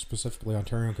up so specifically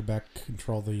Ontario and Quebec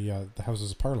control the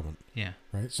Houses of Parliament. Yeah.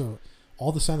 Right? So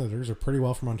all the senators are pretty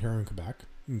well from Ontario and Quebec,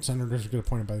 and senators are get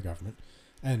appointed by the government.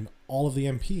 And all of the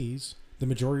MPs, the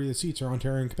majority of the seats are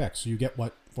Ontario and Quebec. So you get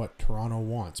what Toronto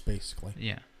wants, basically.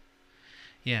 Yeah.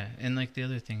 Yeah, and like the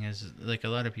other thing is, like, a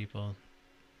lot of people,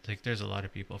 like, there's a lot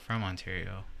of people from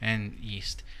Ontario and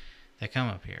East that come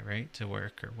up here, right, to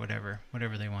work or whatever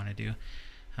they want to do.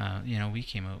 We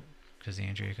came out because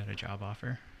Andrea got a job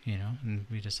offer, and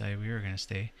we decided we were going to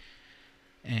stay.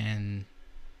 And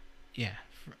yeah,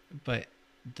 but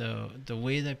the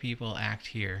way that people act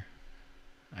here,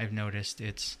 I've noticed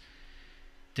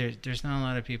there's not a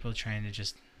lot of people trying to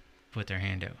just put their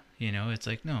hand out. It's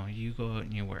like, no, you go out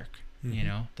and you work.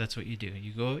 Mm-hmm. That's what you do.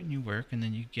 You go out and you work, and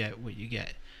then you get what you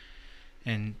get.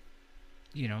 And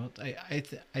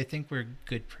I think we're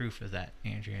good proof of that,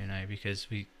 Andrea and I, because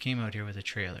we came out here with a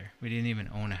trailer. We didn't even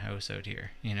own a house out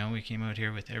here. We came out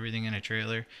here with everything in a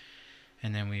trailer,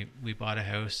 and then we bought a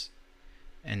house,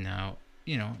 and now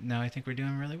I think we're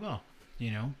doing really well.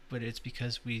 But it's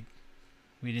because we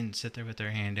didn't sit there with our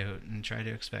hand out and try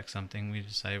to expect something. We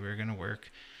decided we were going to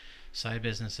work, side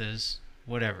businesses,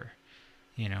 whatever.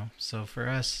 So for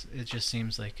us, it just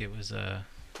seems like it was a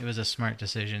smart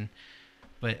decision.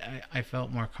 But I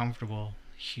felt more comfortable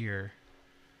here,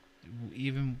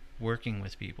 even working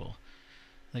with people,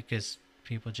 like, because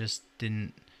people just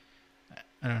didn't.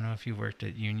 I don't know if you worked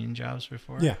at union jobs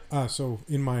before. Yeah. So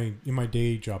in my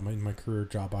day job, in my career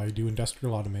job, I do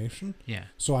industrial automation. Yeah.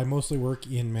 So I mostly work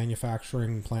in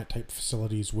manufacturing plant type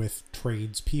facilities with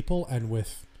tradespeople and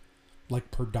with like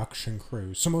production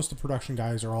crews. So most of the production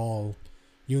guys are all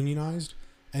unionized,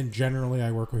 and generally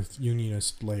I work with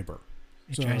unionist labor.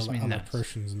 It drives me nuts.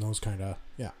 Electricians and those kind of,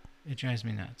 yeah. It drives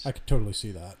me nuts. I could totally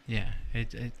see that. Yeah.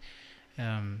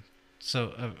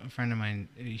 So a friend of mine,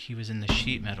 he was in the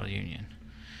sheet metal union,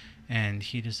 and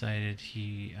he decided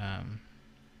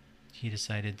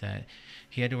that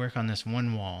he had to work on this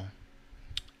one wall,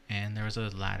 and there was a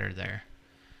ladder there,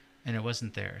 and it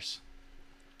wasn't theirs.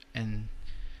 And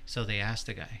so they asked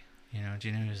the guy, do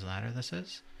you know whose ladder this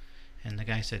is? And the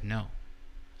guy said no.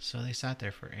 So they sat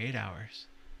there for 8 hours,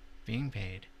 being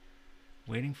paid,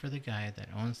 waiting for the guy that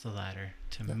owns the ladder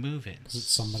to move it, because it's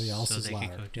somebody else's so they ladder.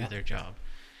 could go do their job.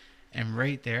 And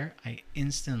right there, I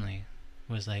instantly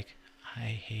was like, I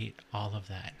hate all of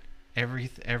that.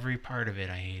 Every part of it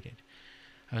I hated.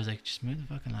 I was like, just move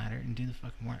the fucking ladder and do the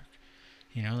fucking work.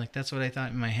 Like, that's what I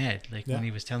thought in my head, like, when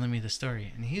he was telling me the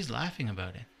story. And he's laughing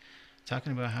about it,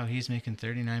 talking about how he's making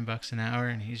 $39 an hour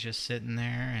and he's just sitting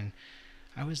there. And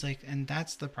I was like, and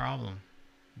that's the problem.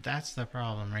 That's the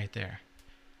problem right there.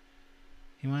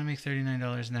 You want to make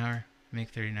 $39 an hour?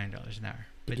 Make $39 an hour.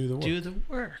 But do the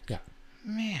work. Yeah.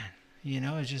 Man,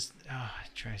 it just,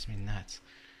 it drives me nuts.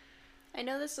 I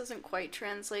know this doesn't quite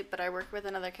translate, but I work with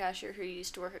another cashier who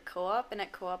used to work at Co-op, and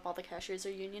at Co-op all the cashiers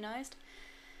are unionized.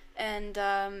 And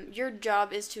your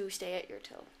job is to stay at your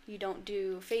till. You don't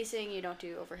do facing, you don't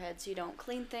do overheads, you don't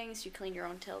clean things, you clean your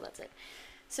own till, that's it.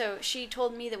 So she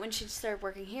told me that when she started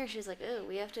working here, she was like, oh,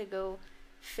 we have to go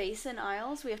face in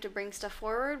aisles, we have to bring stuff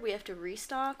forward, we have to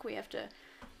restock, we have to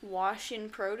wash in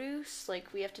produce,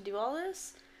 like, we have to do all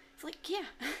this. It's like, yeah.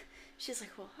 She's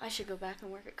like, well, I should go back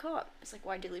and work at Co-op. It's like,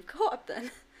 why'd you leave Co-op then?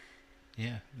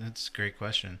 Yeah, that's a great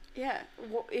question. Yeah,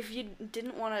 well, if you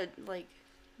didn't want to, like,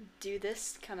 do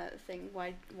this kind of thing,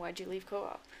 why'd you leave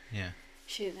Co-op? Yeah.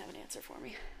 She didn't have an answer for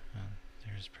me.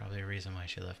 There's probably a reason why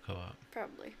she left Co-op.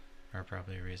 Probably. Or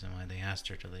probably a reason why they asked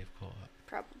her to leave Co-op.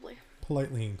 Probably.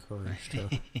 Politely encouraged her.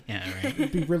 Yeah, right.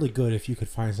 It'd be really good if you could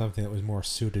find something that was more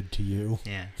suited to you.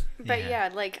 Yeah. But yeah,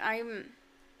 like,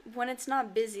 when it's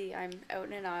not busy, I'm out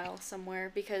in an aisle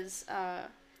somewhere because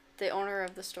the owner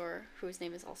of the store, whose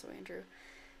name is also Andrew.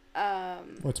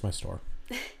 What's my store?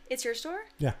 It's your store?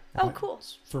 Yeah. Oh, cool.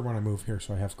 For when I move here,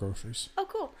 so I have groceries. Oh,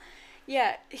 cool.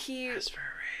 Yeah, he... Ask for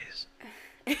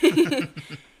a raise.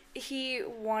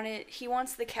 He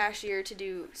wants the cashier to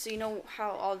do, so you know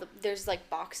how there's like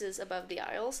boxes above the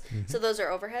aisles, so those are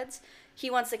overheads. He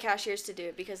wants the cashiers to do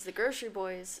it because the grocery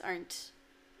boys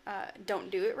don't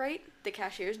do it right. The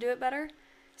cashiers do it better.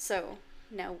 So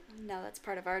now that's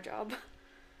part of our job.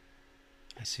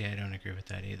 I see. I don't agree with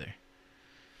that either.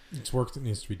 It's work that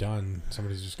needs to be done.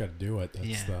 Somebody's just got to do it.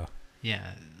 That's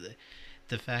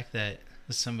the fact that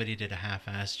somebody did a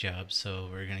half-assed job, so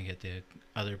we're gonna get the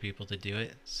other people to do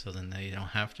it, so then they don't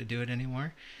have to do it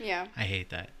anymore. Yeah. I hate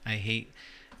that.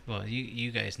 Well,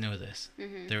 you guys know this.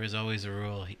 Mm-hmm. There was always a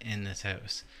rule in this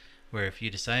house where if you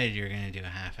decided you were gonna do a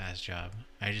half-assed job,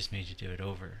 I just made you do it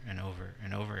over and over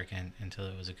and over again until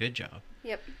it was a good job.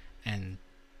 Yep. And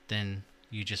then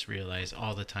you just realize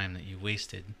all the time that you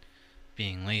wasted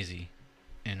being lazy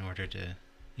in order to,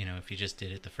 if you just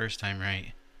did it the first time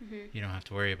right, you don't have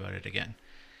to worry about it again.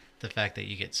 The fact that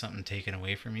you get something taken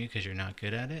away from you because you're not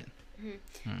good at it,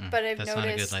 but that's not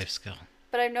a good life skill.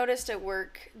 But I've noticed at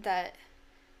work that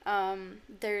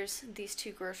there's these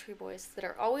two grocery boys that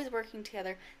are always working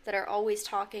together, that are always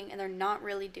talking, and they're not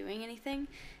really doing anything.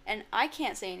 And I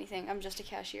can't say anything. I'm just a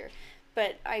cashier.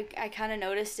 But I kind of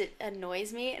noticed it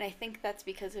annoys me, and I think that's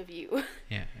because of you.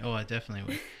 Yeah. Oh, I definitely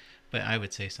would. But I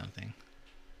would say something.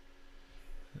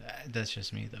 That's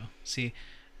just me, though. See,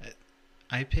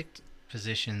 I picked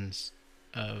positions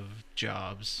of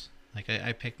jobs. Like,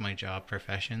 I picked my job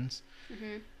professions.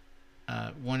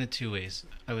 One of two ways.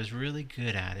 I was really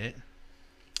good at it,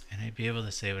 and I'd be able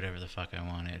to say whatever the fuck I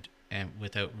wanted, and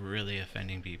without really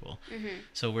offending people.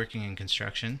 So working in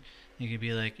construction, you could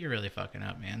be like, "You're really fucking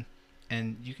up, man,"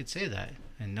 and you could say that,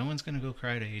 and no one's gonna go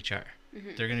cry to HR.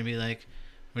 They're gonna be like,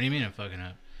 "What do you mean I'm fucking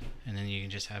up?" And then you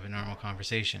can just have a normal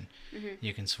conversation.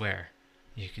 You can swear.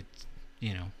 You could,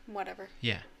 whatever.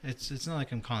 Yeah, it's not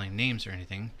like I'm calling names or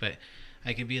anything, but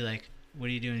I could be like, "What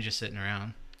are you doing just sitting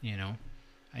around?"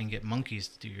 I can get monkeys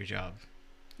to do your job.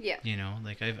 Yeah.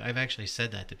 Like I've actually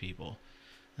said that to people.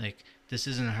 Like, this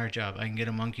isn't a hard job. I can get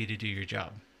a monkey to do your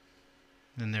job.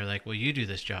 Then they're like, "Well, you do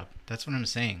this job." That's what I'm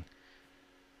saying.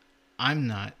 I'm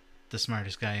not the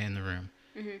smartest guy in the room.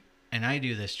 And I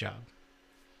do this job.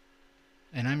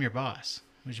 And I'm your boss,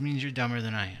 which means you're dumber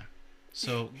than I am.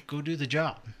 So go do the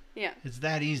job. Yeah. It's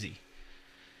that easy.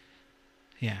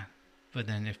 Yeah. But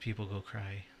then if people go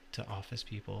cry to office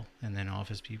people, and then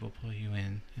office people pull you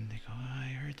in, and they go, "Oh, I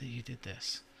heard that you did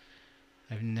this."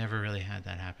 I've never really had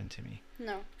that happen to me.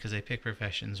 No. Because I pick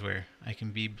professions where I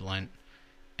can be blunt,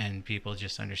 and people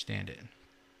just understand it.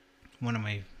 One of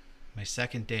my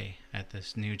second day at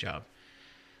this new job,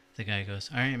 the guy goes,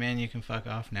 "All right, man, you can fuck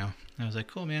off now." I was like,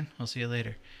 "Cool, man. I'll see you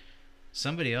later."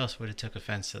 Somebody else would have took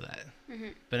offense to that.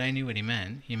 But I knew what he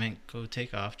meant. He meant go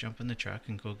take off, jump in the truck,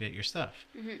 and go get your stuff.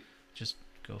 Just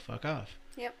go fuck off.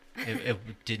 Yep.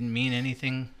 It didn't mean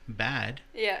anything bad.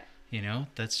 Yeah.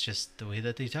 That's just the way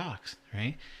that they talk,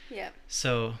 right? Yeah.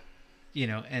 So,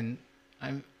 and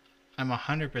I'm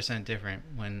 100% different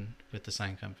with the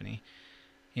sign company.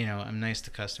 I'm nice to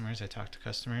customers. I talk to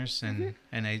customers, and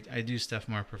I do stuff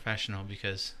more professional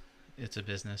because it's a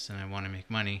business and I want to make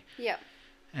money. Yeah.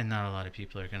 And not a lot of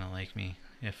people are going to like me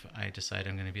if I decide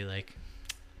I'm going to be like,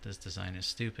 "This design is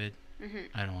stupid.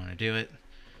 I don't want to do it.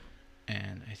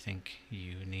 And I think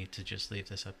you need to just leave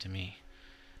this up to me."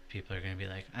 People are going to be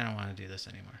like, "I don't want to do this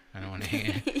anymore. I don't want to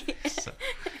hang it." So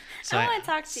I want to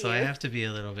talk to you. So I have to be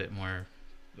a little bit more,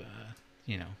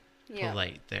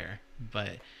 polite there.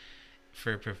 But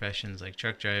for professions like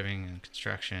truck driving and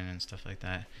construction and stuff like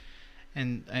that,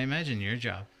 and I imagine your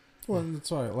job. Well, that's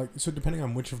why, so depending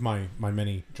on which of my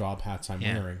many job hats I'm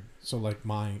wearing, so like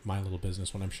my little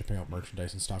business when I'm shipping out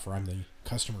merchandise and stuff, or I'm the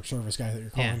customer service guy that you're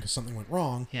calling because something went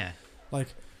wrong. Yeah.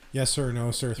 Like, "Yes, sir,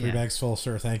 no, sir, 3 bags full,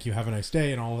 sir, thank you, have a nice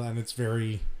day," and all of that, and it's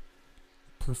very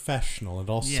professional. It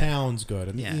all sounds good,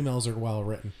 and the emails are well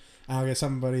written. I'll get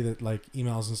somebody that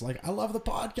emails and is like, "I love the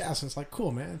podcast," and it's like,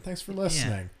 "Cool, man, thanks for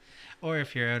listening." Or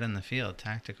if you're out in the field,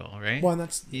 tactical, right? Well, and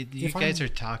that's you guys are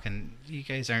talking. You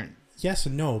guys aren't. Yes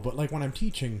and no, but when I'm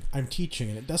teaching, and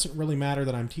it doesn't really matter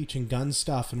that I'm teaching gun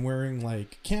stuff and wearing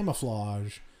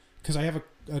camouflage, because I have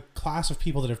a class of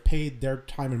people that have paid their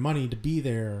time and money to be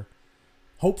there,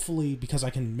 hopefully because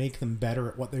I can make them better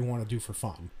at what they want to do for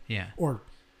fun. Yeah. Or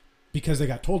because they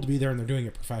got told to be there and they're doing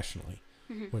it professionally,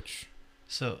 which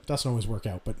doesn't always work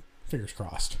out, but fingers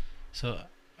crossed. So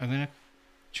I'm gonna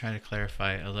try to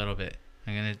clarify a little bit.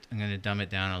 I'm gonna dumb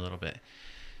it down a little bit,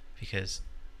 because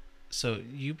so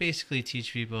you basically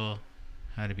teach people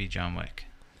How to Be John Wick.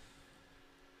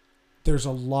 There's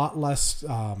a lot less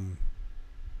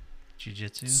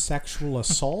Jiu-jitsu? sexual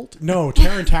assault. No,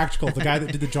 Taron Tactical, the guy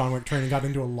that did the John Wick training, got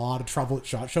into a lot of trouble at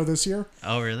SHOT Show this year.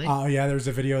 Oh, really? Yeah, there's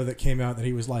a video that came out that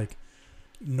he was like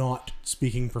not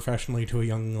speaking professionally to a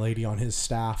young lady on his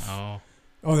staff. Oh,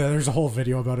 yeah, there's a whole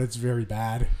video about it. It's very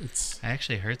bad. I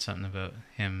actually heard something about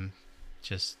him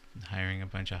just hiring a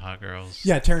bunch of hot girls.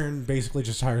 Yeah, Taron basically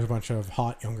just hires a bunch of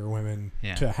hot younger women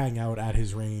Yeah. to hang out at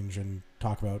his range and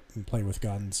talk about and play with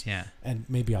guns. Yeah. And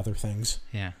maybe other things.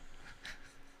 Yeah.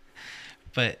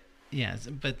 But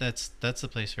that's the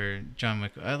place where John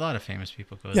Wick. A lot of famous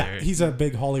people go there. Yeah, he's a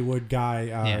big Hollywood guy.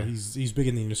 Yeah. He's big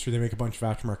in the industry. They make a bunch of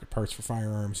aftermarket parts for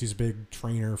firearms. He's a big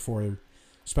trainer for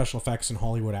special effects and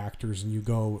Hollywood actors. And you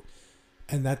go,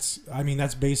 and that's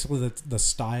basically the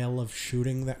style of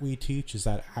shooting that we teach, is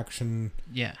that action,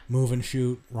 move and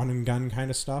shoot, run and gun kind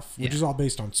of stuff, which is all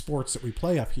based on sports that we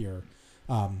play up here.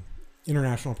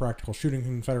 International Practical Shooting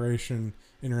Confederation,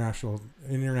 International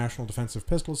Defensive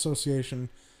Pistol Association,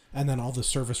 and then all the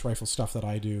service rifle stuff that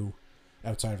I do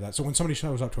outside of that. So when somebody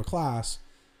shows up to a class,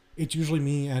 it's usually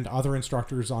me and other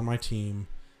instructors on my team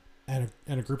and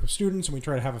a group of students, and we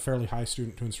try to have a fairly high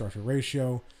student to instructor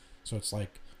ratio. So it's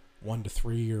like 1 to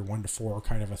 3 or 1 to 4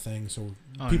 kind of a thing. So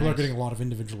people are getting a lot of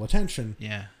individual attention.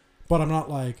 Yeah. But I'm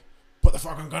not like, put the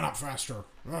fucking gun up faster.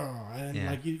 And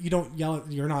like you don't yell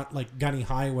at, you're not like Gunny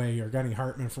Highway or Gunny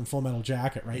Hartman from Full Metal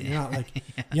Jacket, right? You're not like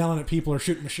yelling at people or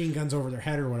shooting machine guns over their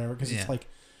head or whatever, because it's like,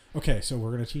 okay, so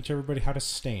we're going to teach everybody how to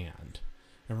stand,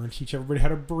 and we're going to teach everybody how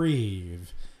to breathe,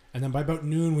 and then by about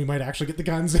noon we might actually get the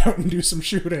guns out and do some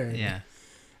shooting. Yeah.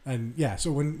 And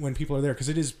so when people are there, because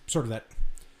it is sort of that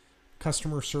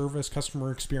customer service,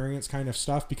 customer experience kind of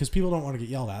stuff, because people don't want to get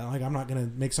yelled at. Like, I'm not going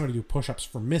to make somebody do push-ups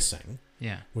for missing.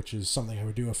 Yeah. Which is something I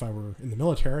would do if I were in the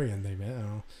military, and they,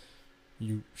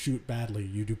 you shoot badly,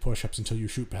 you do push-ups until you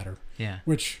shoot better. Yeah.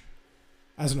 Which,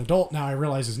 as an adult now, I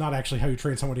realize is not actually how you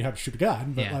train somebody how to shoot a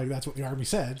gun, but like that's what the Army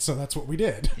said, so that's what we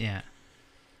did. Yeah.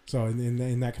 So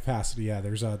in that capacity,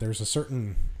 there's a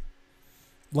certain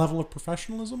level of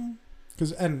professionalism,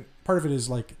 and part of it is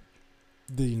like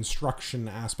the instruction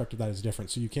aspect of that is different.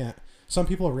 So you can't. Some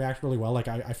people react really well. Like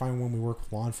I find when we work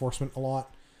with law enforcement a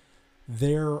lot,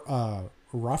 they're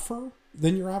rougher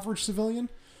than your average civilian.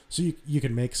 So you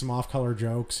can make some off-color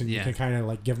jokes, and you can kind of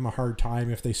like give them a hard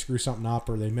time if they screw something up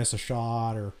or they miss a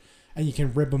shot, and you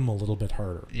can rib them a little bit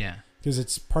harder. Yeah. Because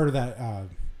it's part of that,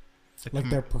 like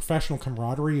their professional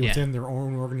camaraderie within their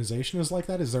own organization is like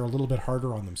that. Is they're a little bit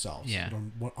harder on themselves,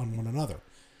 on one another.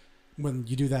 When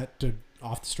you do that to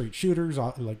off-the-street shooters,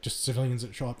 like just civilians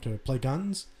that show up to play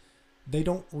guns, they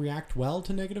don't react well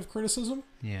to negative criticism.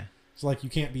 Yeah. It's like you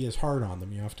can't be as hard on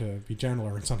them. You have to be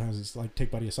gentler, and sometimes it's like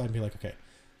take buddy aside and be like, okay,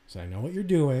 so I know what you're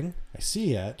doing. I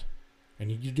see it. I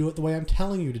need you to do it the way I'm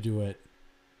telling you to do it,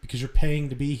 because you're paying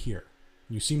to be here.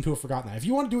 You seem to have forgotten that. If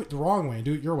you want to do it the wrong way and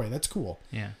do it your way, that's cool.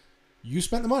 Yeah. You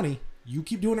spent the money. You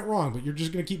keep doing it wrong, but you're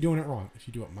just going to keep doing it wrong. If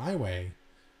you do it my way,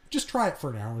 just try it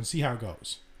for an hour and see how it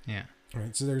goes. Yeah. All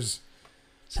right. So there's...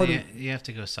 So you have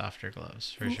to go softer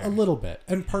gloves, for sure. A little bit.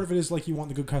 And part of it is like you want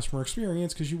the good customer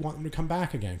experience because you want them to come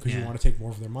back again, because you want to take more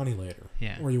of their money later.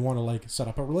 Yeah. Or you want to like set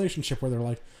up a relationship where they're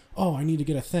like, oh, I need to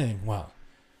get a thing. Well,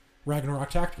 Ragnarok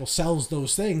Tactical sells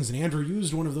those things, and Andrew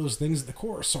used one of those things at the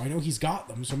course, so I know he's got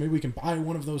them, so maybe we can buy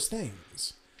one of those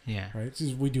things. Yeah. Right?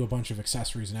 So we do a bunch of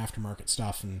accessories and aftermarket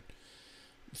stuff and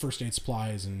first aid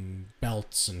supplies and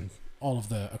belts and all of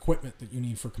the equipment that you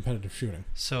need for competitive shooting.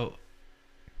 So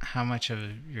how much of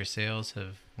your sales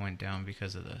have went down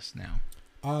because of this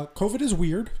now? COVID is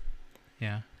weird.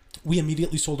 Yeah. We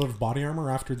immediately sold out of body armor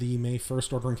after the May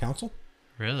 1st Order in Council.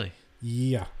 Really?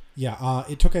 Yeah. Yeah.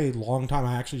 It took a long time.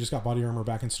 I actually just got body armor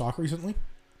back in stock recently.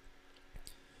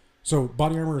 So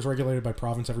body armor is regulated by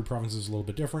province. Every province is a little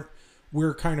bit different.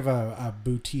 We're kind of a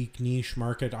boutique niche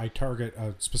market. I target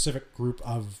a specific group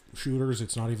of shooters.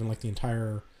 It's not even like the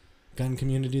entire gun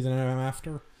community that I'm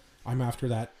after. I'm after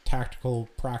that tactical,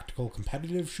 practical,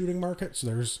 competitive shooting market. So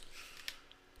there's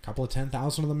a couple of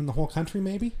 10,000 of them in the whole country,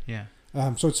 maybe. Yeah.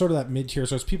 So it's sort of that mid-tier.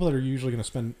 So it's people that are usually going to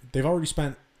spend... They've already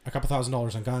spent a couple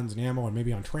 $1,000s on guns and ammo and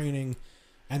maybe on training,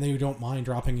 and they don't mind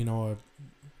dropping, a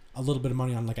little bit of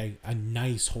money on like a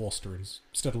nice holster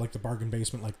instead of like the bargain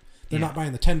basement. Like they're not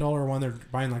buying the $10 one. They're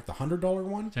buying like the $100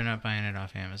 one. They're not buying it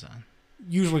off Amazon.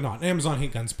 Usually not. Amazon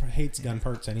hates gun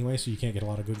parts anyway, so you can't get a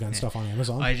lot of good gun stuff on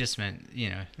Amazon. I just meant,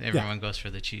 everyone goes for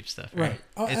the cheap stuff, right?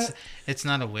 It's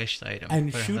not a wish item.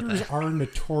 And shooters are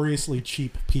notoriously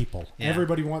cheap people. Yeah.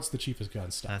 Everybody wants the cheapest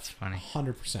gun stuff. That's funny.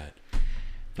 100%.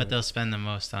 But they'll spend the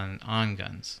most on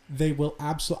guns. They will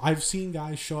absolutely. I've seen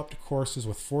guys show up to courses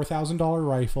with $4,000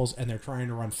 rifles, and they're trying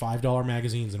to run $5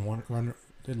 magazines and one run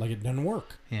like it doesn't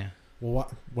work. Yeah.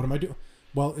 Well, what am I doing?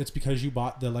 Well, it's because you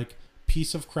bought the like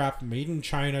piece of crap made in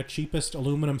China, cheapest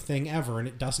aluminum thing ever, and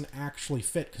it doesn't actually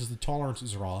fit because the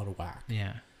tolerances are all out of whack.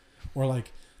 Yeah. Or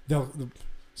like the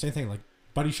same thing. Like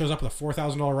buddy shows up with a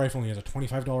 $4,000 rifle and he has a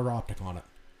 $25 optic on it.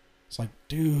 It's like,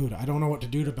 dude, I don't know what to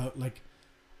do about like.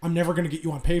 I'm never going to get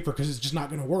you on paper because it's just not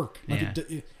going to work. Like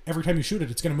every time you shoot it,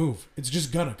 it's going to move. It's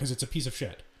just gonna because it's a piece of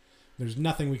shit. There's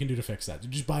nothing we can do to fix that.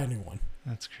 Just buy a new one.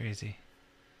 That's crazy.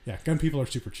 Yeah, gun people are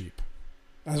super cheap,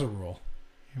 as a rule.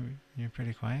 You're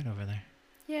pretty quiet over there.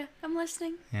 Yeah, I'm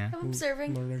listening. Yeah. I'm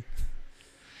observing. Learning.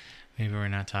 Maybe we're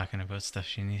not talking about stuff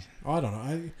she needs. Oh, I don't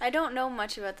know. I don't know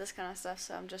much about this kind of stuff,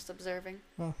 so I'm just observing.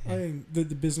 Well, I mean, the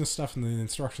business stuff and the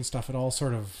instruction stuff, it all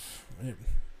sort of it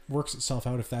works itself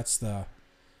out if that's the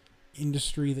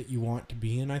industry that you want to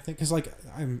be in, I think. Because like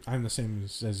I'm the same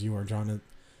as you are, John.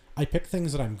 I pick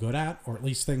things that I'm good at, or at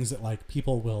least things that like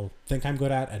people will think I'm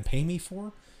good at and pay me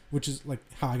for, which is like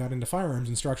how I got into firearms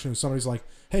instruction. Somebody's like,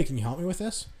 hey, can you help me with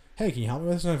this? Hey, can you help me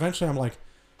with this? And eventually I'm like,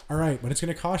 all right, but it's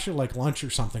going to cost you like lunch or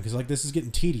something because like this is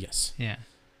getting tedious. Yeah.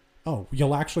 Oh,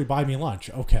 you'll actually buy me lunch.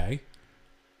 Okay.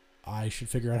 I should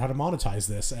figure out how to monetize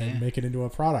this and make it into a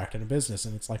product and a business.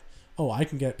 And it's like, oh, I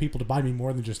can get people to buy me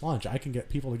more than just lunch. I can get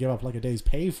people to give up like a day's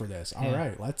pay for this. All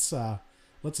right, let's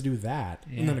do that.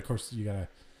 Yeah. And then of course you got to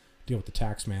deal with the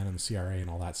tax man and the CRA and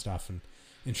all that stuff and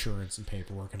insurance and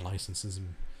paperwork and licenses,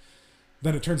 and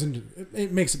then it turns into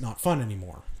it makes it not fun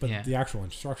anymore. But the actual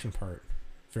instruction part,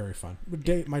 very fun.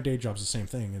 But my day job's the same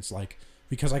thing. It's like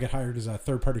because I get hired as a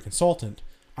third party consultant,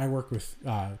 I work with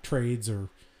trades or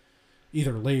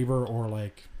either labor or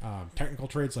like technical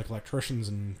trades like electricians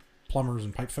and plumbers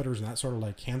and pipe fitters and that sort of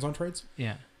like hands-on trades.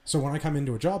 Yeah. So when I come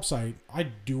into a job site, I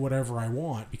do whatever I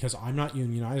want because I'm not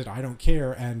unionized. I don't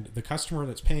care. And the customer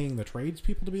that's paying the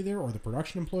tradespeople to be there or the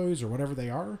production employees or whatever they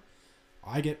are,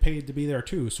 I get paid to be there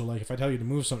too. So like if I tell you to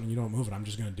move something, you don't move it, I'm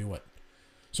just going to do it.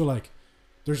 So like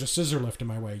there's a scissor lift in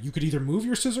my way. You could either move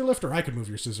your scissor lift or I could move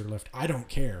your scissor lift. I don't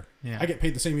care. Yeah. I get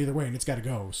paid the same either way and it's got to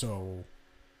go. So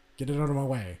get it out of my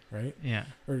way, right? Yeah.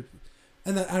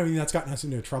 And that, I mean, that's gotten us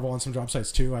into trouble on some job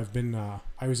sites too.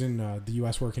 I was in the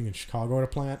U.S. working in Chicago at a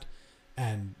plant,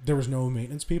 and there was no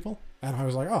maintenance people. And I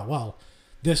was like, oh, well,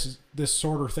 this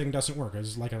sorter thing doesn't work.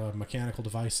 It's like a mechanical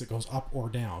device that goes up or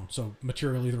down. So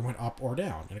material either went up or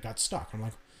down, and it got stuck. I'm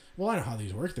like, well, I know how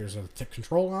these work. There's a thick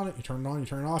control on it. You turn it on, you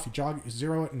turn it off, you jog, you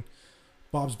zero it, and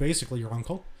Bob's basically your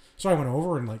uncle. So I went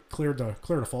over and like cleared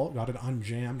the fault, got it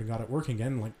unjammed, and got it working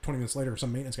again. And like 20 minutes later,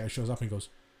 some maintenance guy shows up and goes,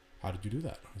 how did you do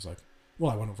that? I was like, well,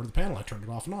 I went over to the panel, I turned it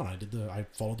off and on. I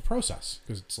followed the process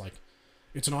because it's like,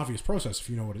 it's an obvious process if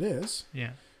you know what it is.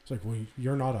 Yeah. It's like, well,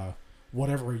 you're not a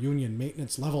whatever union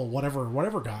maintenance level,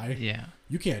 whatever guy. Yeah.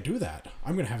 You can't do that.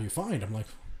 I'm going to have you fined. I'm like,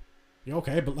 yeah,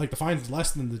 okay, but like the fine's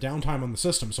less than the downtime on the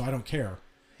system, so I don't care.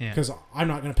 Yeah. Because I'm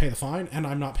not going to pay the fine and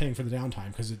I'm not paying for the downtime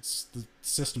because the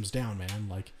system's down, man.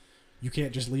 Like, you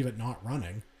can't just leave it not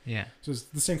running. Yeah. So it's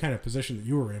the same kind of position that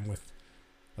you were in with,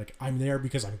 like, I'm there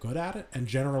because I'm good at it, and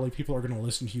generally people are going to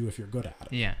listen to you if you're good at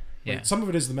it. Yeah. Yeah. Like, some of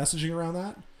it is the messaging around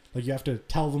that. Like, you have to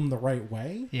tell them the right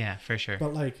way. Yeah, for sure.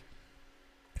 But, like,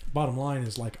 bottom line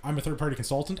is, like, I'm a third-party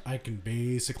consultant. I can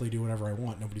basically do whatever I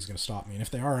want. Nobody's going to stop me. And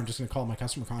if they are, I'm just going to call my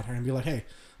customer contact and be like, hey,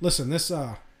 listen, this,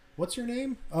 what's your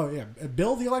name? Oh, yeah,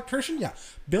 Bill the electrician? Yeah.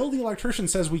 Bill the electrician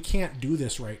says we can't do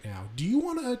this right now. Do you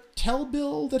want to tell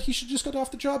Bill that he should just get off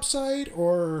the job site,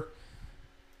 or...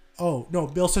 Oh, no,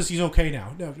 Bill says he's okay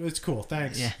now. No, it's cool.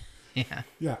 Thanks. Yeah. Yeah.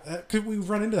 Yeah. Because we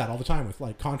run into that all the time with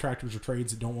like contractors or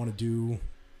trades that don't want to do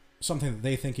something that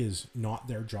they think is not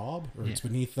their job, or it's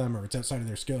beneath them, or it's outside of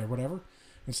their skill or whatever.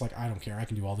 It's like, I don't care. I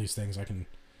can do all these things. I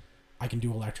can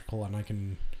do electrical, and I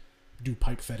can do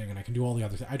pipe fitting, and I can do all the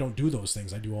other things. I don't do those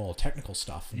things. I do all technical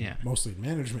stuff. And mostly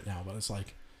management now, but it's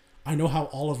like, I know how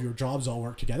all of your jobs all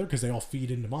work together because they all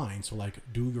feed into mine. So like,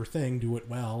 do your thing, do it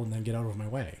well, and then get out of my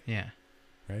way. Yeah.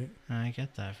 Right? I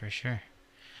get that for sure.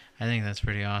 I think that's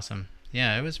pretty awesome.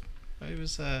 Yeah, it was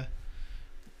I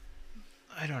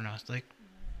don't know, like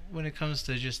when it comes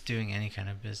to just doing any kind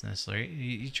of business, right?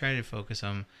 You try to focus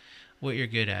on what you're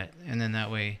good at, and then that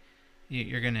way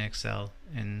you're going to excel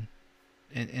in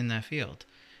that field.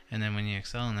 And then when you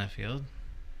excel in that field,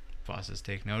 bosses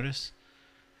take notice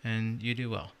and you do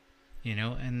well. You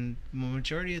know, and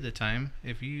majority of the time,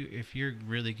 if you're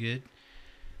really good,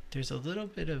 there's a little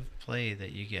bit of play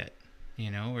that you get, you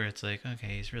know, where it's like,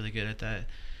 okay, he's really good at that,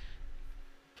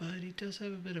 but he does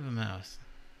have a bit of a mouth.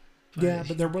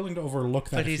 but they're willing to overlook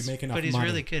that if you make enough money. But he's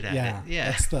really good at it.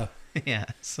 Yeah. That's the... Yeah.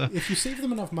 So if you save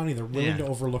them enough money, they're willing to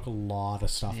overlook a lot of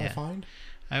stuff, I find.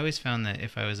 I always found that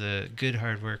if I was a good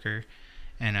hard worker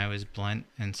and I was blunt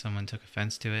and someone took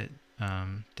offense to it,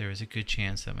 there was a good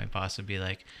chance that my boss would be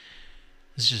like,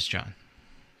 "This is just John.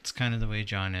 It's kind of the way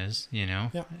John is, you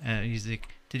know?" Yeah. He's like,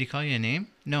 "Did he call you a name?"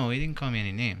 "No, he didn't call me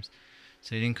any names."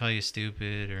 "So he didn't call you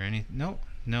stupid or anything?"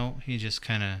 No, he just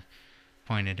kind of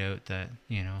pointed out that,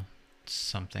 you know,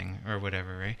 something or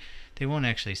whatever, right? They won't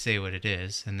actually say what it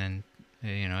is. And then,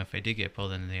 you know, if I did get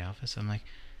pulled into the office, I'm like,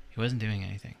 he wasn't doing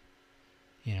anything.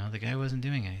 You know, the guy wasn't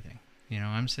doing anything. You know,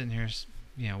 I'm sitting here,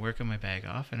 you know, working my bag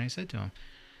off, and I said to him,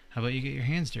 "How about you get your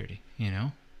hands dirty?" You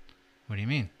know? "What do you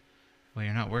mean?" "Well,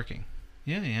 you're not working."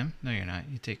 "Yeah, I am." "No, you're not.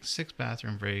 You take 6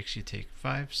 bathroom breaks, you take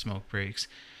 5 smoke breaks,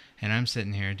 and I'm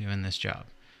sitting here doing this job."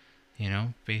 You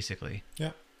know, basically.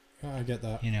 Yeah, I get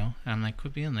that. You know, I'm like,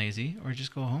 quit being lazy or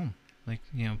just go home. Like,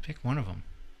 you know, pick one of them.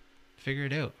 Figure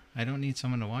it out. I don't need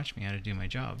someone to watch me how to do my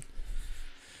job.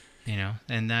 You know,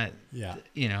 and that,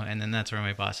 you know, and then that's where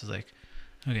my boss is like,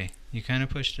 "Okay, you kind of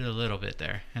pushed it a little bit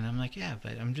there." And I'm like, "Yeah,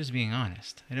 but I'm just being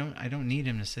honest. I don't need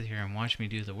him to sit here and watch me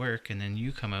do the work. And then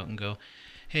you come out and go,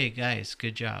 'Hey guys,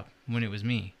 good job,' when it was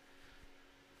me."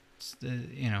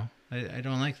 You know, I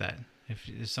don't like that.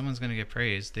 If someone's going to get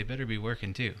praised, they better be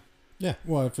working too. Yeah,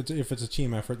 well, if it's a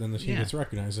team effort, then the team gets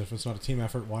recognized. If it's not a team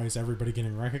effort, why is everybody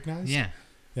getting recognized? Yeah.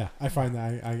 Yeah, I find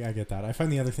that I get that. I find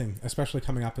the other thing, especially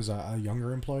coming up as a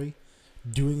younger employee,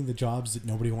 doing the jobs that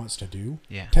nobody wants to do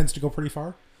tends to go pretty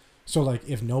far. So, like,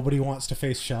 if nobody wants to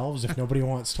face shelves, if nobody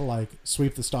wants to, like,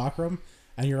 sweep the stockroom,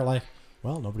 and you're like,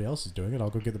 "Well, nobody else is doing it, I'll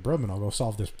go get the broom and I'll go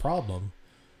solve this problem."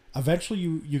 Eventually,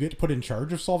 you get to put in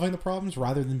charge of solving the problems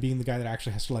rather than being the guy that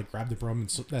actually has to, like, grab the broom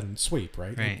and sweep,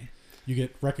 right? Right. Like, you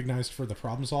get recognized for the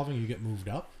problem solving, you get moved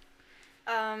up.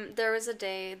 There was a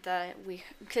day that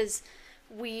because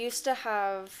we used to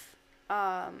have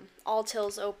all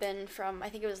tills open from, I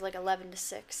think it was like 11 to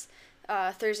 6,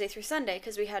 Thursday through Sunday,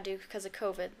 because we had to because of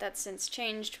COVID. That's since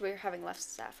changed. We're having less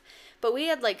staff. But we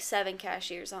had like 7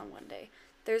 cashiers on one day.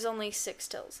 There's only 6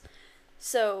 tills.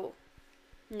 So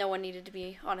no one needed to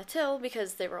be on a till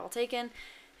because they were all taken.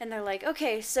 And they're like,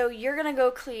 "Okay, so you're going to go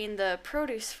clean the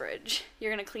produce fridge.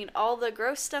 You're going to clean all the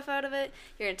gross stuff out of it.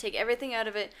 You're going to take everything out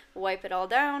of it, wipe it all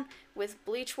down with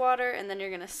bleach water, and then you're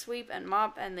going to sweep and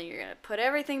mop, and then you're going to put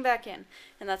everything back in."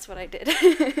 And that's what I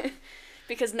did.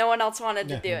 Because no one else wanted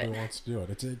to do it. Nobody wants to do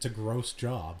it. It's a gross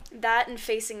job. That and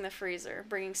facing the freezer,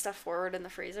 bringing stuff forward in the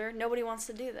freezer. Nobody wants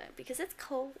to do that because it's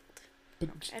cold. But,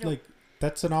 like,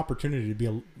 that's an opportunity to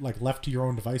be, like, left to your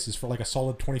own devices for, like, a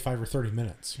solid 25 or 30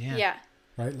 minutes. Yeah.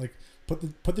 Right? Like,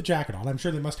 put the jacket on. I'm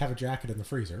sure they must have a jacket in the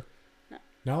freezer.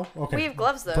 No? Okay. We have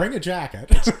gloves, though. Bring a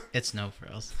jacket. It's no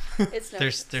frills. It's no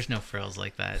There's no frills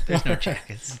like that. There's no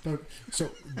jackets.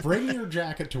 So bring your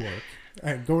jacket to work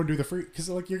and go and do the free, because,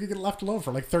 like, you're going to get left alone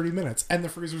for like 30 minutes and the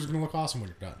freezer's going to look awesome when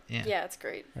you're done. Yeah, it's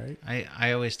great. Right?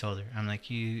 I always told her, I'm like,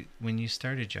 when you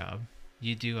start a job,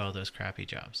 you do all those crappy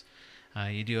jobs.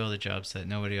 You do all the jobs that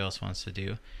nobody else wants to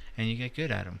do, and you get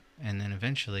good at them. And then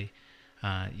eventually,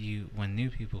 when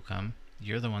new people come,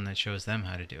 you're the one that shows them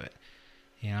how to do it.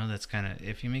 You know, that's kind of,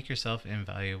 if you make yourself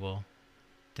invaluable,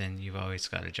 then you've always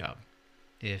got a job.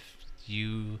 If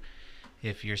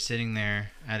you're sitting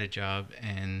there at a job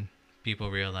and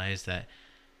people realize that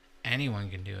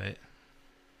anyone can do it,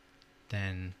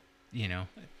 then, you know,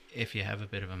 if you have a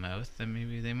bit of a mouth, then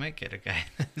maybe they might get a guy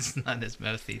that's not as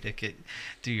mouthy to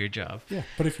do your job. Yeah,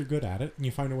 but if you're good at it and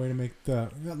you find a way to make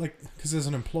because as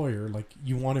an employer, like,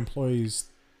 you want employees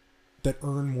that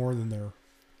earn more than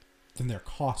they're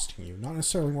costing you, not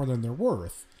necessarily more than they're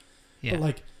worth. Yeah. But,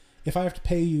 like, if I have to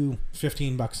pay you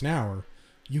 $15 an hour,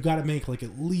 you got to make, like,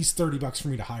 at least $30 for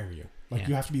me to hire you. Like,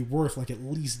 you have to be worth, like, at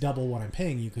least double what I'm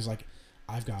paying you, because, like,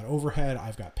 I've got overhead,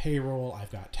 I've got payroll,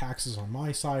 I've got taxes on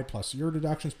my side, plus your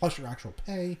deductions, plus your actual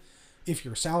pay. If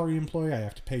you're a salaried employee, I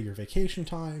have to pay your vacation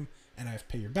time, and I have to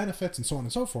pay your benefits, and so on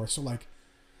and so forth. So, like,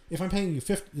 if I'm paying you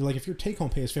if your take-home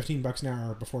pay is $15 an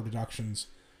hour before deductions,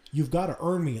 you've got to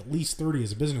earn me at least 30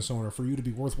 as a business owner for you to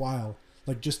be worthwhile,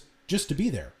 like, just to be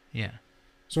there. Yeah.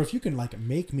 So if you can, like,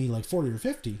 make me, like, 40 or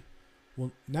 50,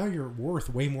 well, now you're worth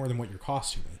way more than what you're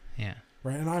costing me. Yeah.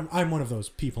 Right, and I'm one of those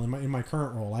people. In my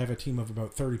current role, I have a team of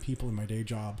about 30 people in my day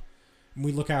job, and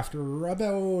we look after about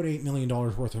 $8 million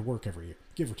worth of work every year,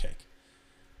 give or take.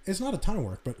 It's not a ton of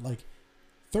work, but, like,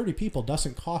 30 people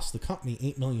doesn't cost the company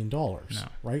 $8 million, no.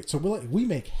 Right? So we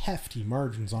make hefty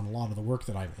margins on a lot of the work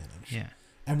that I manage. Yeah.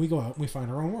 And we go out and we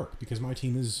find our own work because my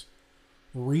team is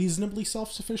reasonably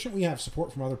self-sufficient. We have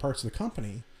support from other parts of the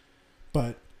company,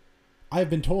 but I've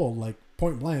been told, like,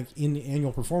 point blank in the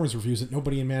annual performance reviews that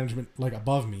nobody in management, like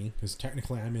above me, because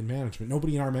technically I'm in management,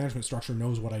 nobody in our management structure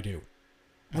knows what I do.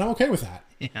 And I'm okay with that.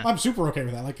 Yeah. I'm super okay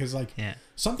with that. Like, because like Yeah.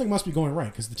 something must be going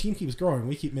right because the team keeps growing.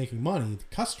 We keep making money.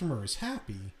 The customer is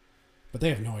happy, but they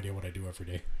have no idea what I do every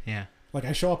day. Yeah. Like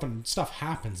I show up and stuff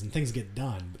happens and things get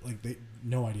done, but like they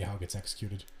no idea how it gets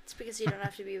executed. It's because you don't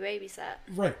have to be babysat.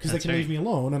 Right, because they That's can right. leave me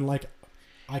alone, and like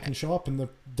I can show up and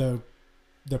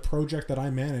the project that I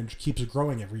manage keeps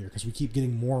growing every year because we keep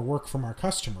getting more work from our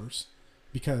customers.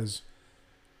 Because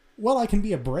while I can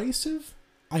be abrasive,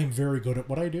 I am very good at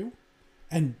what I do,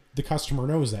 and the customer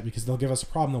knows that because they'll give us a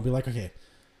problem. They'll be like, okay,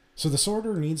 so the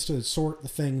sorter needs to sort the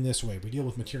thing this way. We deal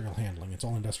with material handling. It's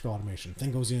all industrial automation.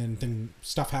 Thing goes in,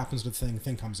 stuff happens to the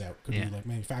thing comes out. Could be like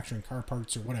manufacturing car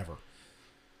parts or whatever.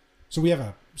 So we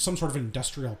have some sort of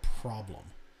industrial problem.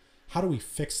 How do we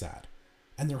fix that?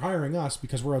 And they're hiring us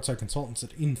because we're outside consultants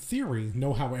that, in theory,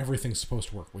 know how everything's supposed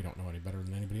to work. We don't know any better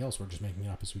than anybody else. We're just making it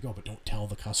up as we go. But don't tell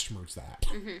the customers that.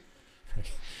 Mm-hmm.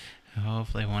 Right?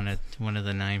 Hopefully one of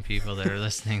the 9 people that are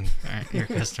listening aren't your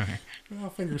customer. Well,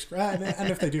 fingers crossed. And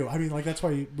if they do, I mean, like that's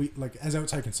why we like as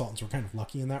outside consultants, we're kind of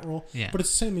lucky in that role. Yeah. But it's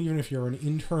the same even if you're an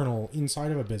internal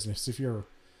inside of a business. If you're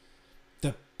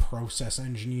the process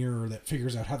engineer that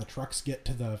figures out how the trucks get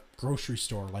to the grocery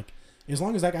store, like as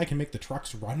long as that guy can make the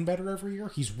trucks run better every year,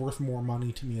 he's worth more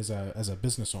money to me as a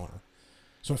business owner.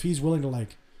 So if he's willing to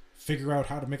like figure out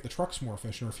how to make the trucks more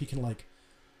efficient, or if he can like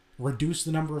reduce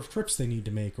the number of trips they need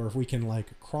to make, or if we can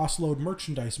like cross-load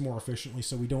merchandise more efficiently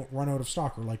so we don't run out of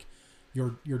stock, or like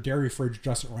your dairy fridge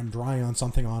doesn't run dry on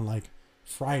something on like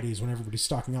Fridays when everybody's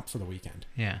stocking up for the weekend.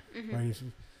 Yeah. Mm-hmm. Right?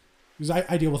 Because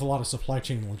I deal with a lot of supply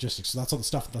chain logistics, so that's all the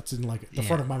stuff that's in like the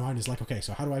front of my mind is like, okay,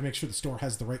 so how do I make sure the store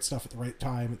has the right stuff at the right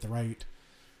time at the right.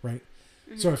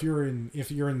 Mm-hmm. So if you're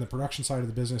in the production side of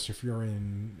the business, if you're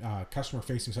in customer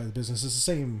facing side of the business, it's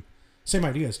the same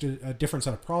idea. It's a different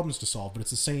set of problems to solve, but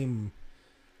it's the same.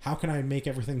 How can I make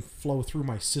everything flow through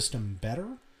my system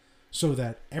better so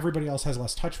that everybody else has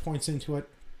less touch points into it,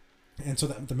 and so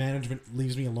that the management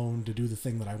leaves me alone to do the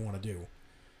thing that I want to do,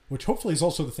 which hopefully is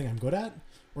also the thing I'm good at,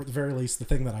 or at the very least the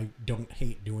thing that I don't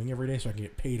hate doing every day, so I can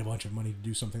get paid a bunch of money to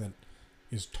do something that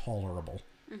is tolerable.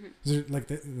 Mm-hmm. Like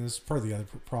this part of the other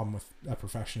problem with a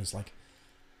profession is like,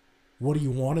 what do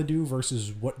you want to do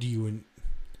versus what do you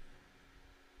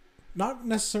not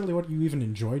necessarily what you even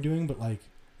enjoy doing, but like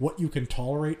what you can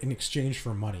tolerate in exchange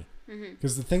for money.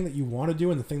 Because the thing that you want to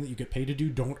do and the thing that you get paid to do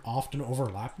don't often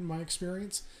overlap in my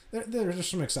experience. There's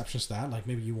just some exceptions to that. Like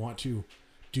maybe you want to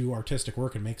do artistic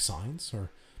work and make signs,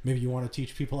 or maybe you want to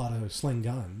teach people how to sling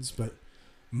guns, but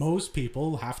most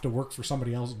people have to work for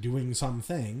somebody else doing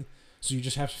something. So you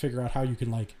just have to figure out how you can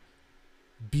like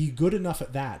be good enough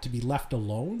at that to be left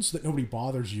alone so that nobody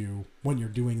bothers you when you're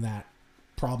doing that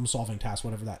problem solving task,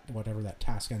 whatever that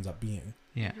task ends up being.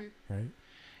 Yeah. Right?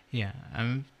 Yeah.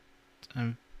 I'm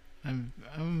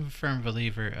a firm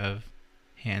believer of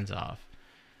hands off.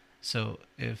 So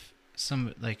if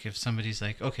somebody's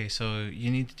like, okay, so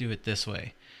you need to do it this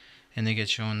way, and they get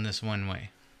shown this one way,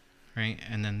 right?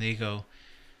 And then they go,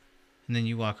 and then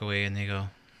you walk away and they go,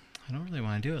 I don't really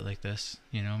want to do it like this.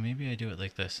 Maybe I do it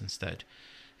like this instead.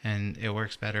 And it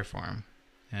works better for them.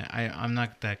 I'm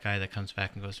not that guy that comes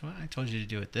back and goes, well, I told you to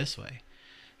do it this way.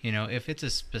 If it's a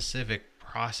specific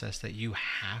process that you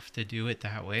have to do it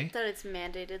that way, that it's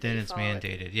mandated, then it's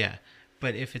mandated. Yeah.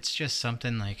 But if it's just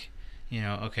something like,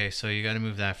 okay, so you got to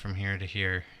move that from here to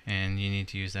here, and you need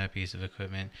to use that piece of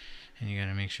equipment, and you got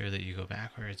to make sure that you go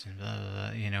backwards and blah,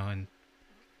 blah,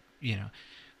 blah,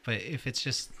 but if it's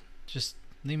just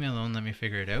leave me alone, let me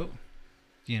figure it out.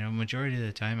 Majority of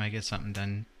the time I get something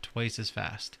done twice as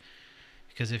fast.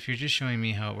 Because if you're just showing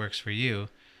me how it works for you,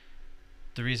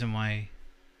 the reason why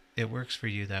it works for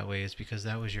you that way is because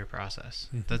that was your process.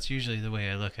 Mm-hmm. That's usually the way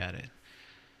I look at it.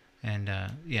 And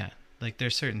like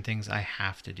there's certain things I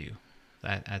have to do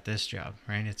at this job,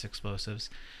 right? It's explosives.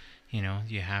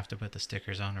 You have to put the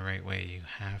stickers on the right way. You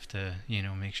have to,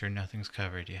 make sure nothing's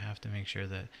covered. You have to make sure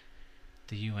that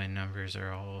the UN numbers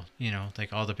are all,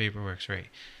 like all the paperwork's right.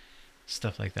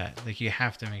 Stuff like that. Like you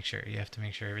have to make sure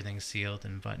everything's sealed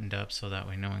and buttoned up so that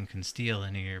way no one can steal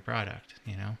any of your product,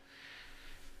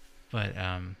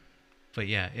 But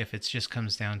yeah, if it just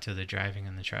comes down to the driving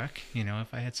in the truck,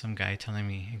 if I had some guy telling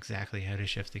me exactly how to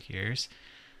shift the gears,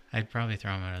 I'd probably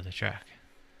throw him out of the truck.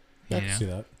 I can see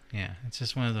that. Yeah, it's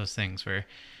just one of those things where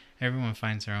everyone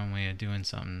finds their own way of doing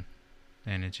something,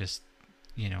 and it just,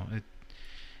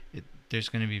 there's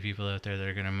going to be people out there that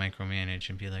are going to micromanage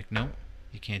and be like, nope,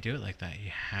 you can't do it like that. You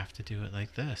have to do it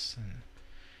like this. And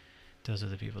those are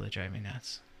the people that drive me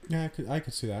nuts. Yeah, I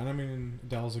could see that. I mean,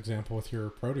 Dell's example with your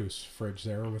produce fridge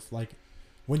there, with like,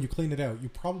 when you clean it out, you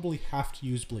probably have to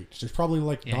use bleach. There's probably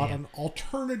like not yeah. an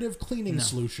alternative cleaning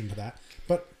solution to that.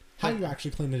 But how you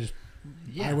actually clean it is,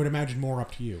 I would imagine, more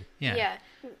up to you. Yeah. Yeah.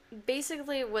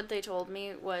 Basically, what they told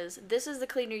me was this is the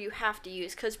cleaner you have to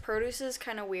use because produce is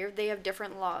kind of weird. They have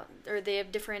different they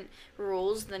have different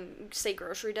rules than say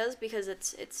grocery does because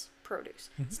it's produce.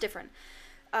 It's different.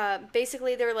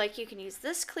 Basically, they're like you can use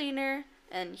this cleaner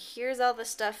and here's all the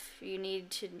stuff you need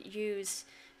to use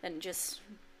and just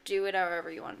do it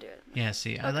however you want to do it. Yeah,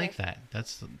 see, I like that.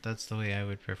 That's the way I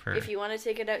would prefer. If you want to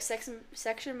take it out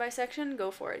section by section,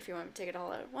 go for it. If you want to take it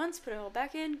all out at once, put it all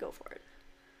back in, go for it.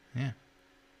 Yeah.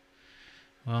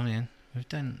 Well, man, we've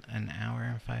done an hour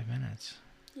and 5 minutes.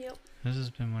 Yep. This has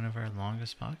been one of our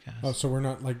longest podcasts. Oh, so we're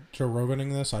not like Joe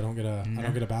Roganing this? I don't get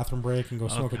a bathroom break and go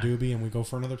smoke a doobie and we go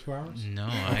for another 2 hours? No,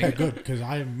 okay, good, because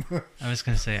I'm... I was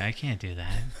going to say, I can't do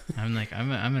that. I'm like, I'm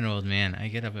an old man. I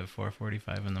get up at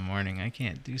 4:45 in the morning. I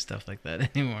can't do stuff like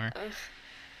that anymore. Ugh.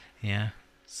 Yeah.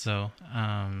 So,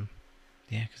 yeah,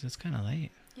 because it's kind of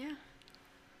late. Yeah.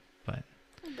 But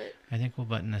A little bit. I think we'll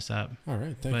button this up. All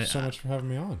right. Thank you so much for having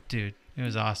me on. Dude, it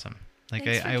was awesome. Like,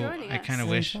 Thanks for joining I us. kind of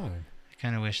wish... Anytime.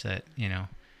 kind of wish that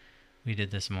we did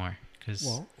this more because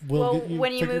Well,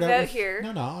 when you move out here.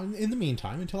 No, in the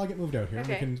meantime, until I get moved out here,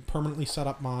 Okay. we can permanently set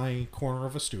up my corner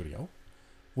of a studio.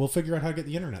 We'll figure out how to get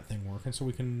the internet thing working so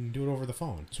we can do it over the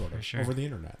phone, sort of, For sure. over the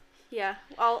internet. Yeah,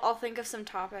 I'll think of some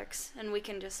topics and we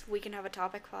can have a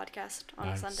topic podcast on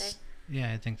a Sunday.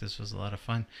 yeah, I think this was a lot of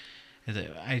fun.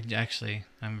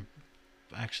 I'm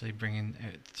actually bringing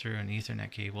it through an Ethernet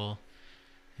cable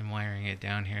and wiring it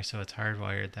down here so it's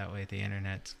hardwired that way the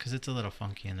internet, because it's a little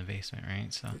funky in the basement,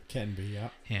 right? So It can be, yeah.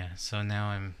 yeah, so now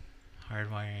I'm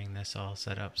hardwiring this all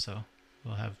set up so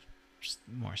we'll have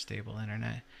more stable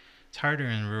internet. It's harder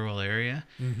in rural area,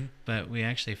 but we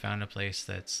actually found a place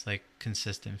that's like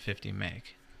consistent 50 meg,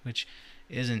 which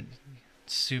isn't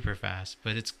super fast,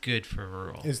 but it's good for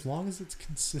rural. As long as it's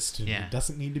consistent, Yeah. it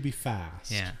doesn't need to be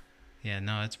fast. Yeah,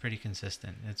 no, it's pretty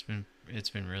consistent. It's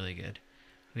been really good.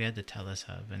 We had the TELUS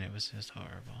hub, and it was just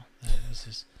horrible. It was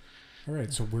just... All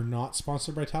right, so we're not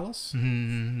sponsored by TELUS?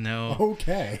 No.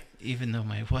 Okay. Even though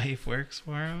my wife works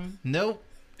for them? Nope.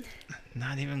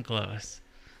 Not even close.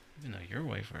 Even though your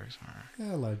wife works for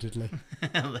her. Allegedly.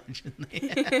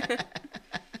 Allegedly.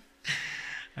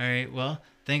 All right, well,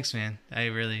 thanks, man. I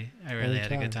really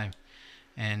had a good time.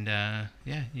 And,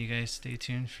 yeah, you guys stay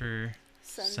tuned for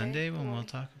Sunday when we'll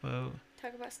talk about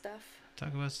stuff.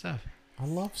 Talk about stuff. I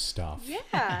love stuff.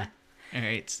 Yeah. All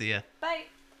right, see ya. Bye.